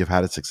know you've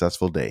had a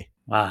successful day?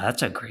 Wow,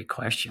 that's a great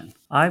question.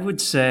 I would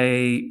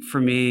say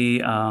for me,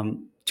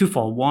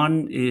 twofold.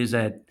 One is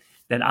that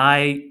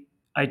I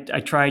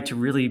try to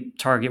really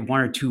target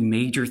one or two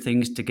major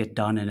things to get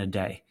done in a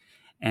day,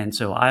 and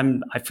so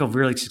I feel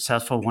really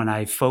successful when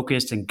I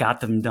focused and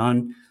got them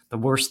done. The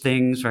worst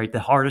things, right, the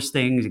hardest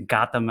things, and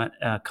got them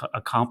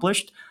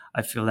accomplished.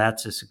 I feel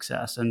that's a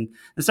success. And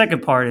the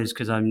second part is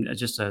because I'm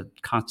just a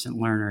constant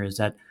learner. Is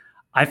that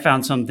I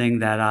found something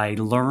that I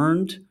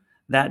learned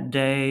that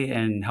day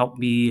and helped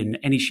me in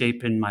any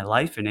shape in my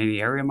life, in any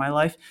area of my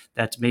life,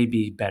 that's made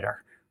me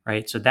better,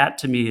 right? So that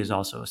to me is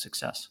also a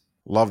success.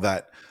 Love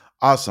that.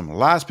 Awesome.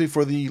 Last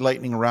before the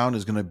lightning round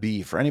is going to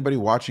be for anybody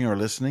watching or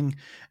listening,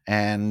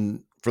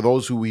 and for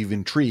those who we've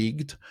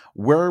intrigued,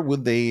 where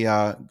would they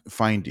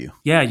find you?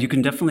 Yeah, you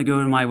can definitely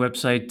go to my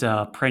website,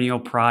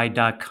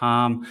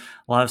 perennialpride.com.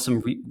 A lot of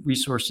some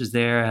resources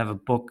there. I have a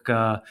book,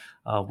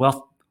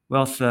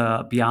 Wealth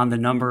Beyond the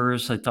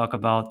Numbers. I talk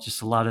about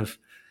just a lot of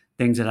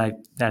things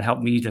that help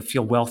me to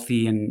feel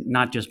wealthy, and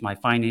not just my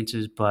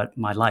finances, but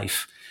my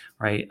life.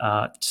 Right,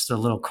 just a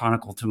little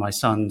chronicle to my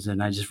sons,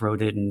 and I just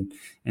wrote it, and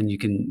you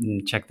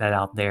can check that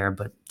out there.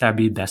 But that'd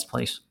be the best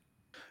place.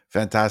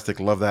 Fantastic.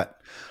 Love that.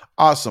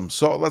 Awesome.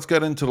 So let's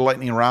get into the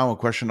lightning round with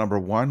question number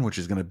one, which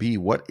is going to be,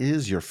 what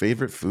is your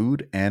favorite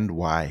food and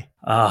why?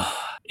 Uh,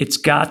 it's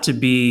got to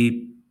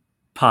be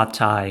pad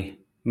thai.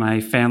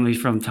 My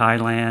family's from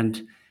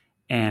Thailand,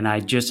 and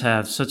I just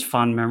have such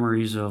fond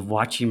memories of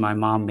watching my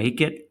mom make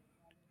it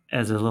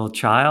as a little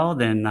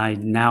child, and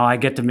I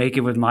get to make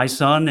it with my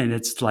son, and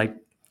it's like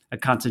a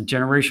constant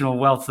generational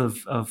wealth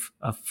of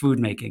food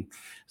making.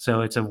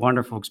 So it's a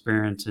wonderful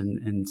experience,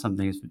 and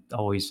something that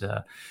always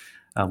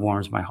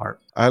warms my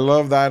heart. I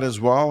love that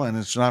as well. And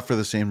it's not for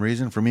the same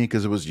reason for me,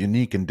 because it was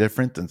unique and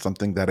different and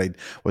something that I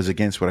was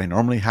against what I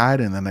normally had.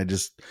 And then I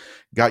just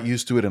got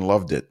used to it and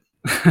loved it.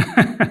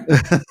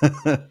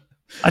 I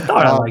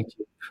thought I um, liked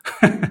you.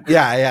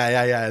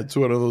 yeah. It's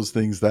one of those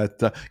things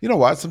that, you know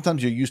what?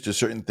 Sometimes you're used to a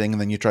certain thing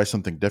and then you try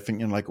something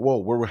different. And you're like, whoa,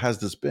 where has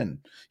this been?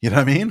 You know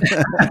what I mean?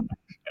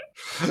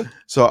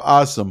 So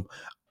awesome.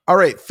 All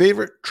right.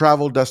 Favorite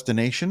travel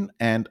destination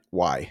and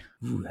why?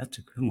 Ooh, that's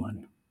a good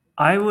one.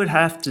 I would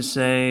have to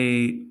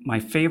say my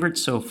favorite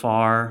so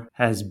far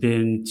has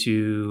been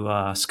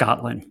to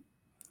Scotland.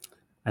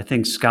 I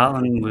think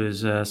Scotland was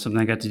something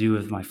I got to do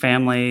with my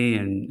family,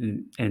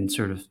 and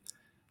sort of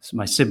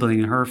my sibling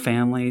and her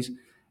families,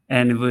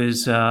 and it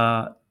was it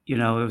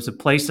was a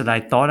place that I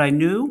thought I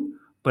knew,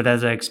 but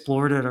as I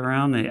explored it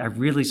around, I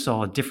really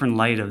saw a different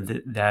light of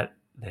the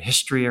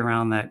history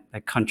around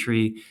that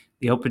country,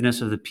 the openness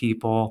of the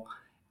people,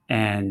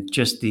 and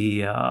just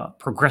the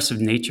progressive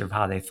nature of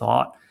how they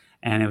thought.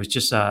 And it was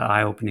just an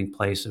eye-opening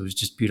place. It was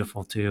just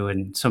beautiful too,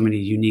 and so many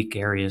unique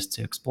areas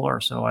to explore.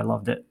 So I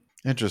loved it.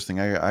 Interesting.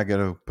 I got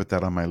to put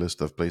that on my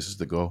list of places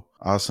to go.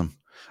 Awesome.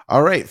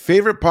 All right.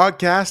 Favorite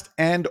podcast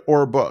and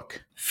or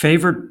book?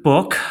 Favorite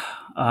book?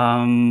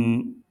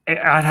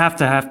 I'd have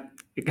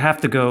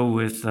to go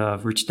with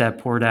Rich Dad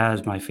Poor Dad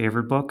as my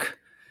favorite book.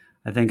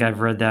 I think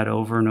I've read that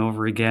over and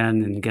over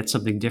again and get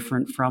something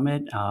different from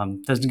it.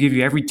 Doesn't give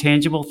you every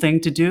tangible thing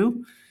to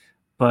do,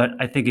 but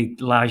I think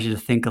it allows you to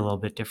think a little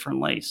bit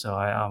differently. So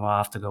I'll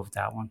have to go with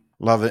that one.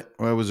 Love it.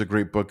 Well, it was a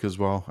great book as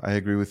well. I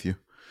agree with you.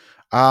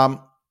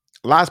 Um,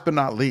 Last but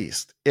not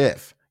least,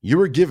 if you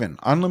were given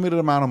unlimited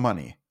amount of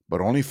money,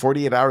 but only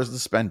 48 hours to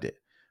spend it,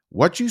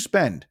 what you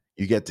spend,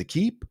 you get to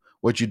keep.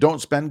 What you don't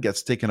spend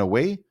gets taken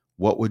away.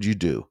 What would you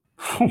do?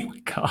 Oh my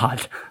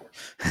God.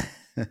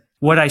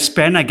 What I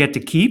spend, I get to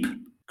keep.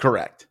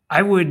 Correct.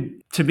 I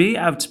would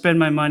spend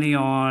my money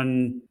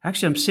on,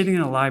 actually, I'm sitting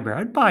in a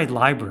library. I'd buy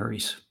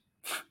libraries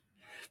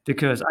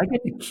because I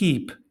get to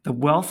keep the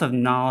wealth of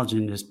knowledge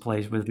in this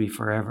place with me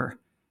forever.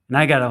 And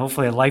I got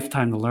hopefully a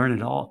lifetime to learn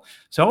it all.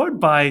 So I would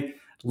buy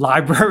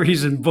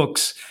libraries and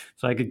books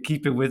so I could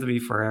keep it with me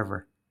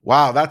forever.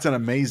 Wow, that's an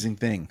amazing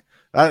thing.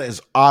 That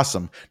is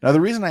awesome. Now, the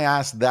reason I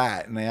asked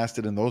that and I asked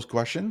it in those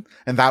questions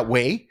and that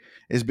way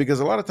is because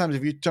a lot of times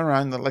if you turn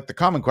around, like the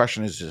common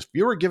question is just, if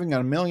you were giving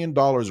 $1 million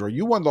or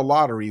you won the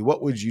lottery,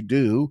 what would you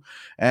do?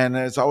 And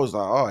it's always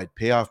like, oh, I'd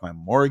pay off my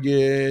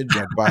mortgage,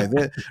 I'd buy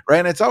this, right?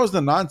 And it's always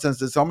the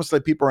nonsense. It's almost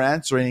like people are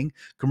answering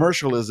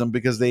commercialism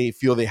because they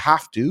feel they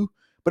have to,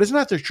 but it's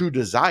not their true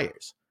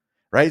desires,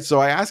 right?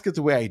 So I ask it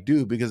the way I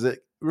do because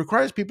it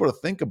requires people to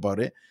think about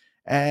it.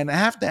 And I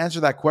have to answer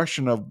that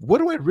question of, what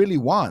do I really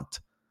want?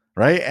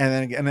 Right.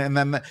 And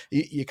then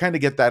you kind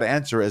of get that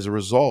answer as a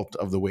result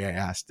of the way I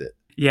asked it.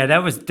 Yeah,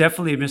 that was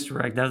definitely a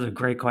misdirect. That was a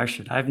great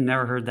question. I've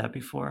never heard that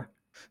before.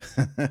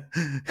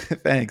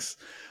 Thanks.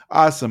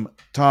 Awesome.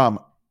 Tom,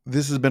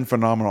 this has been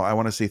phenomenal. I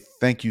want to say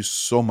thank you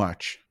so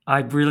much. I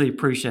really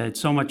appreciate it. It's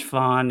so much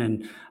fun,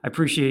 and I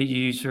appreciate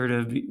you sort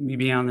of me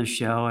being on the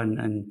show,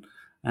 and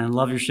I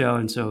love your show.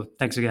 And so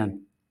thanks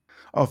again.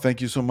 Oh, thank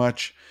you so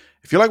much.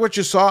 If you like what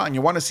you saw and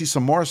you want to see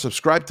some more,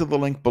 subscribe to the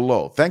link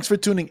below. Thanks for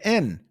tuning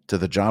in to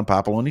the John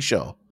Papaloni Show.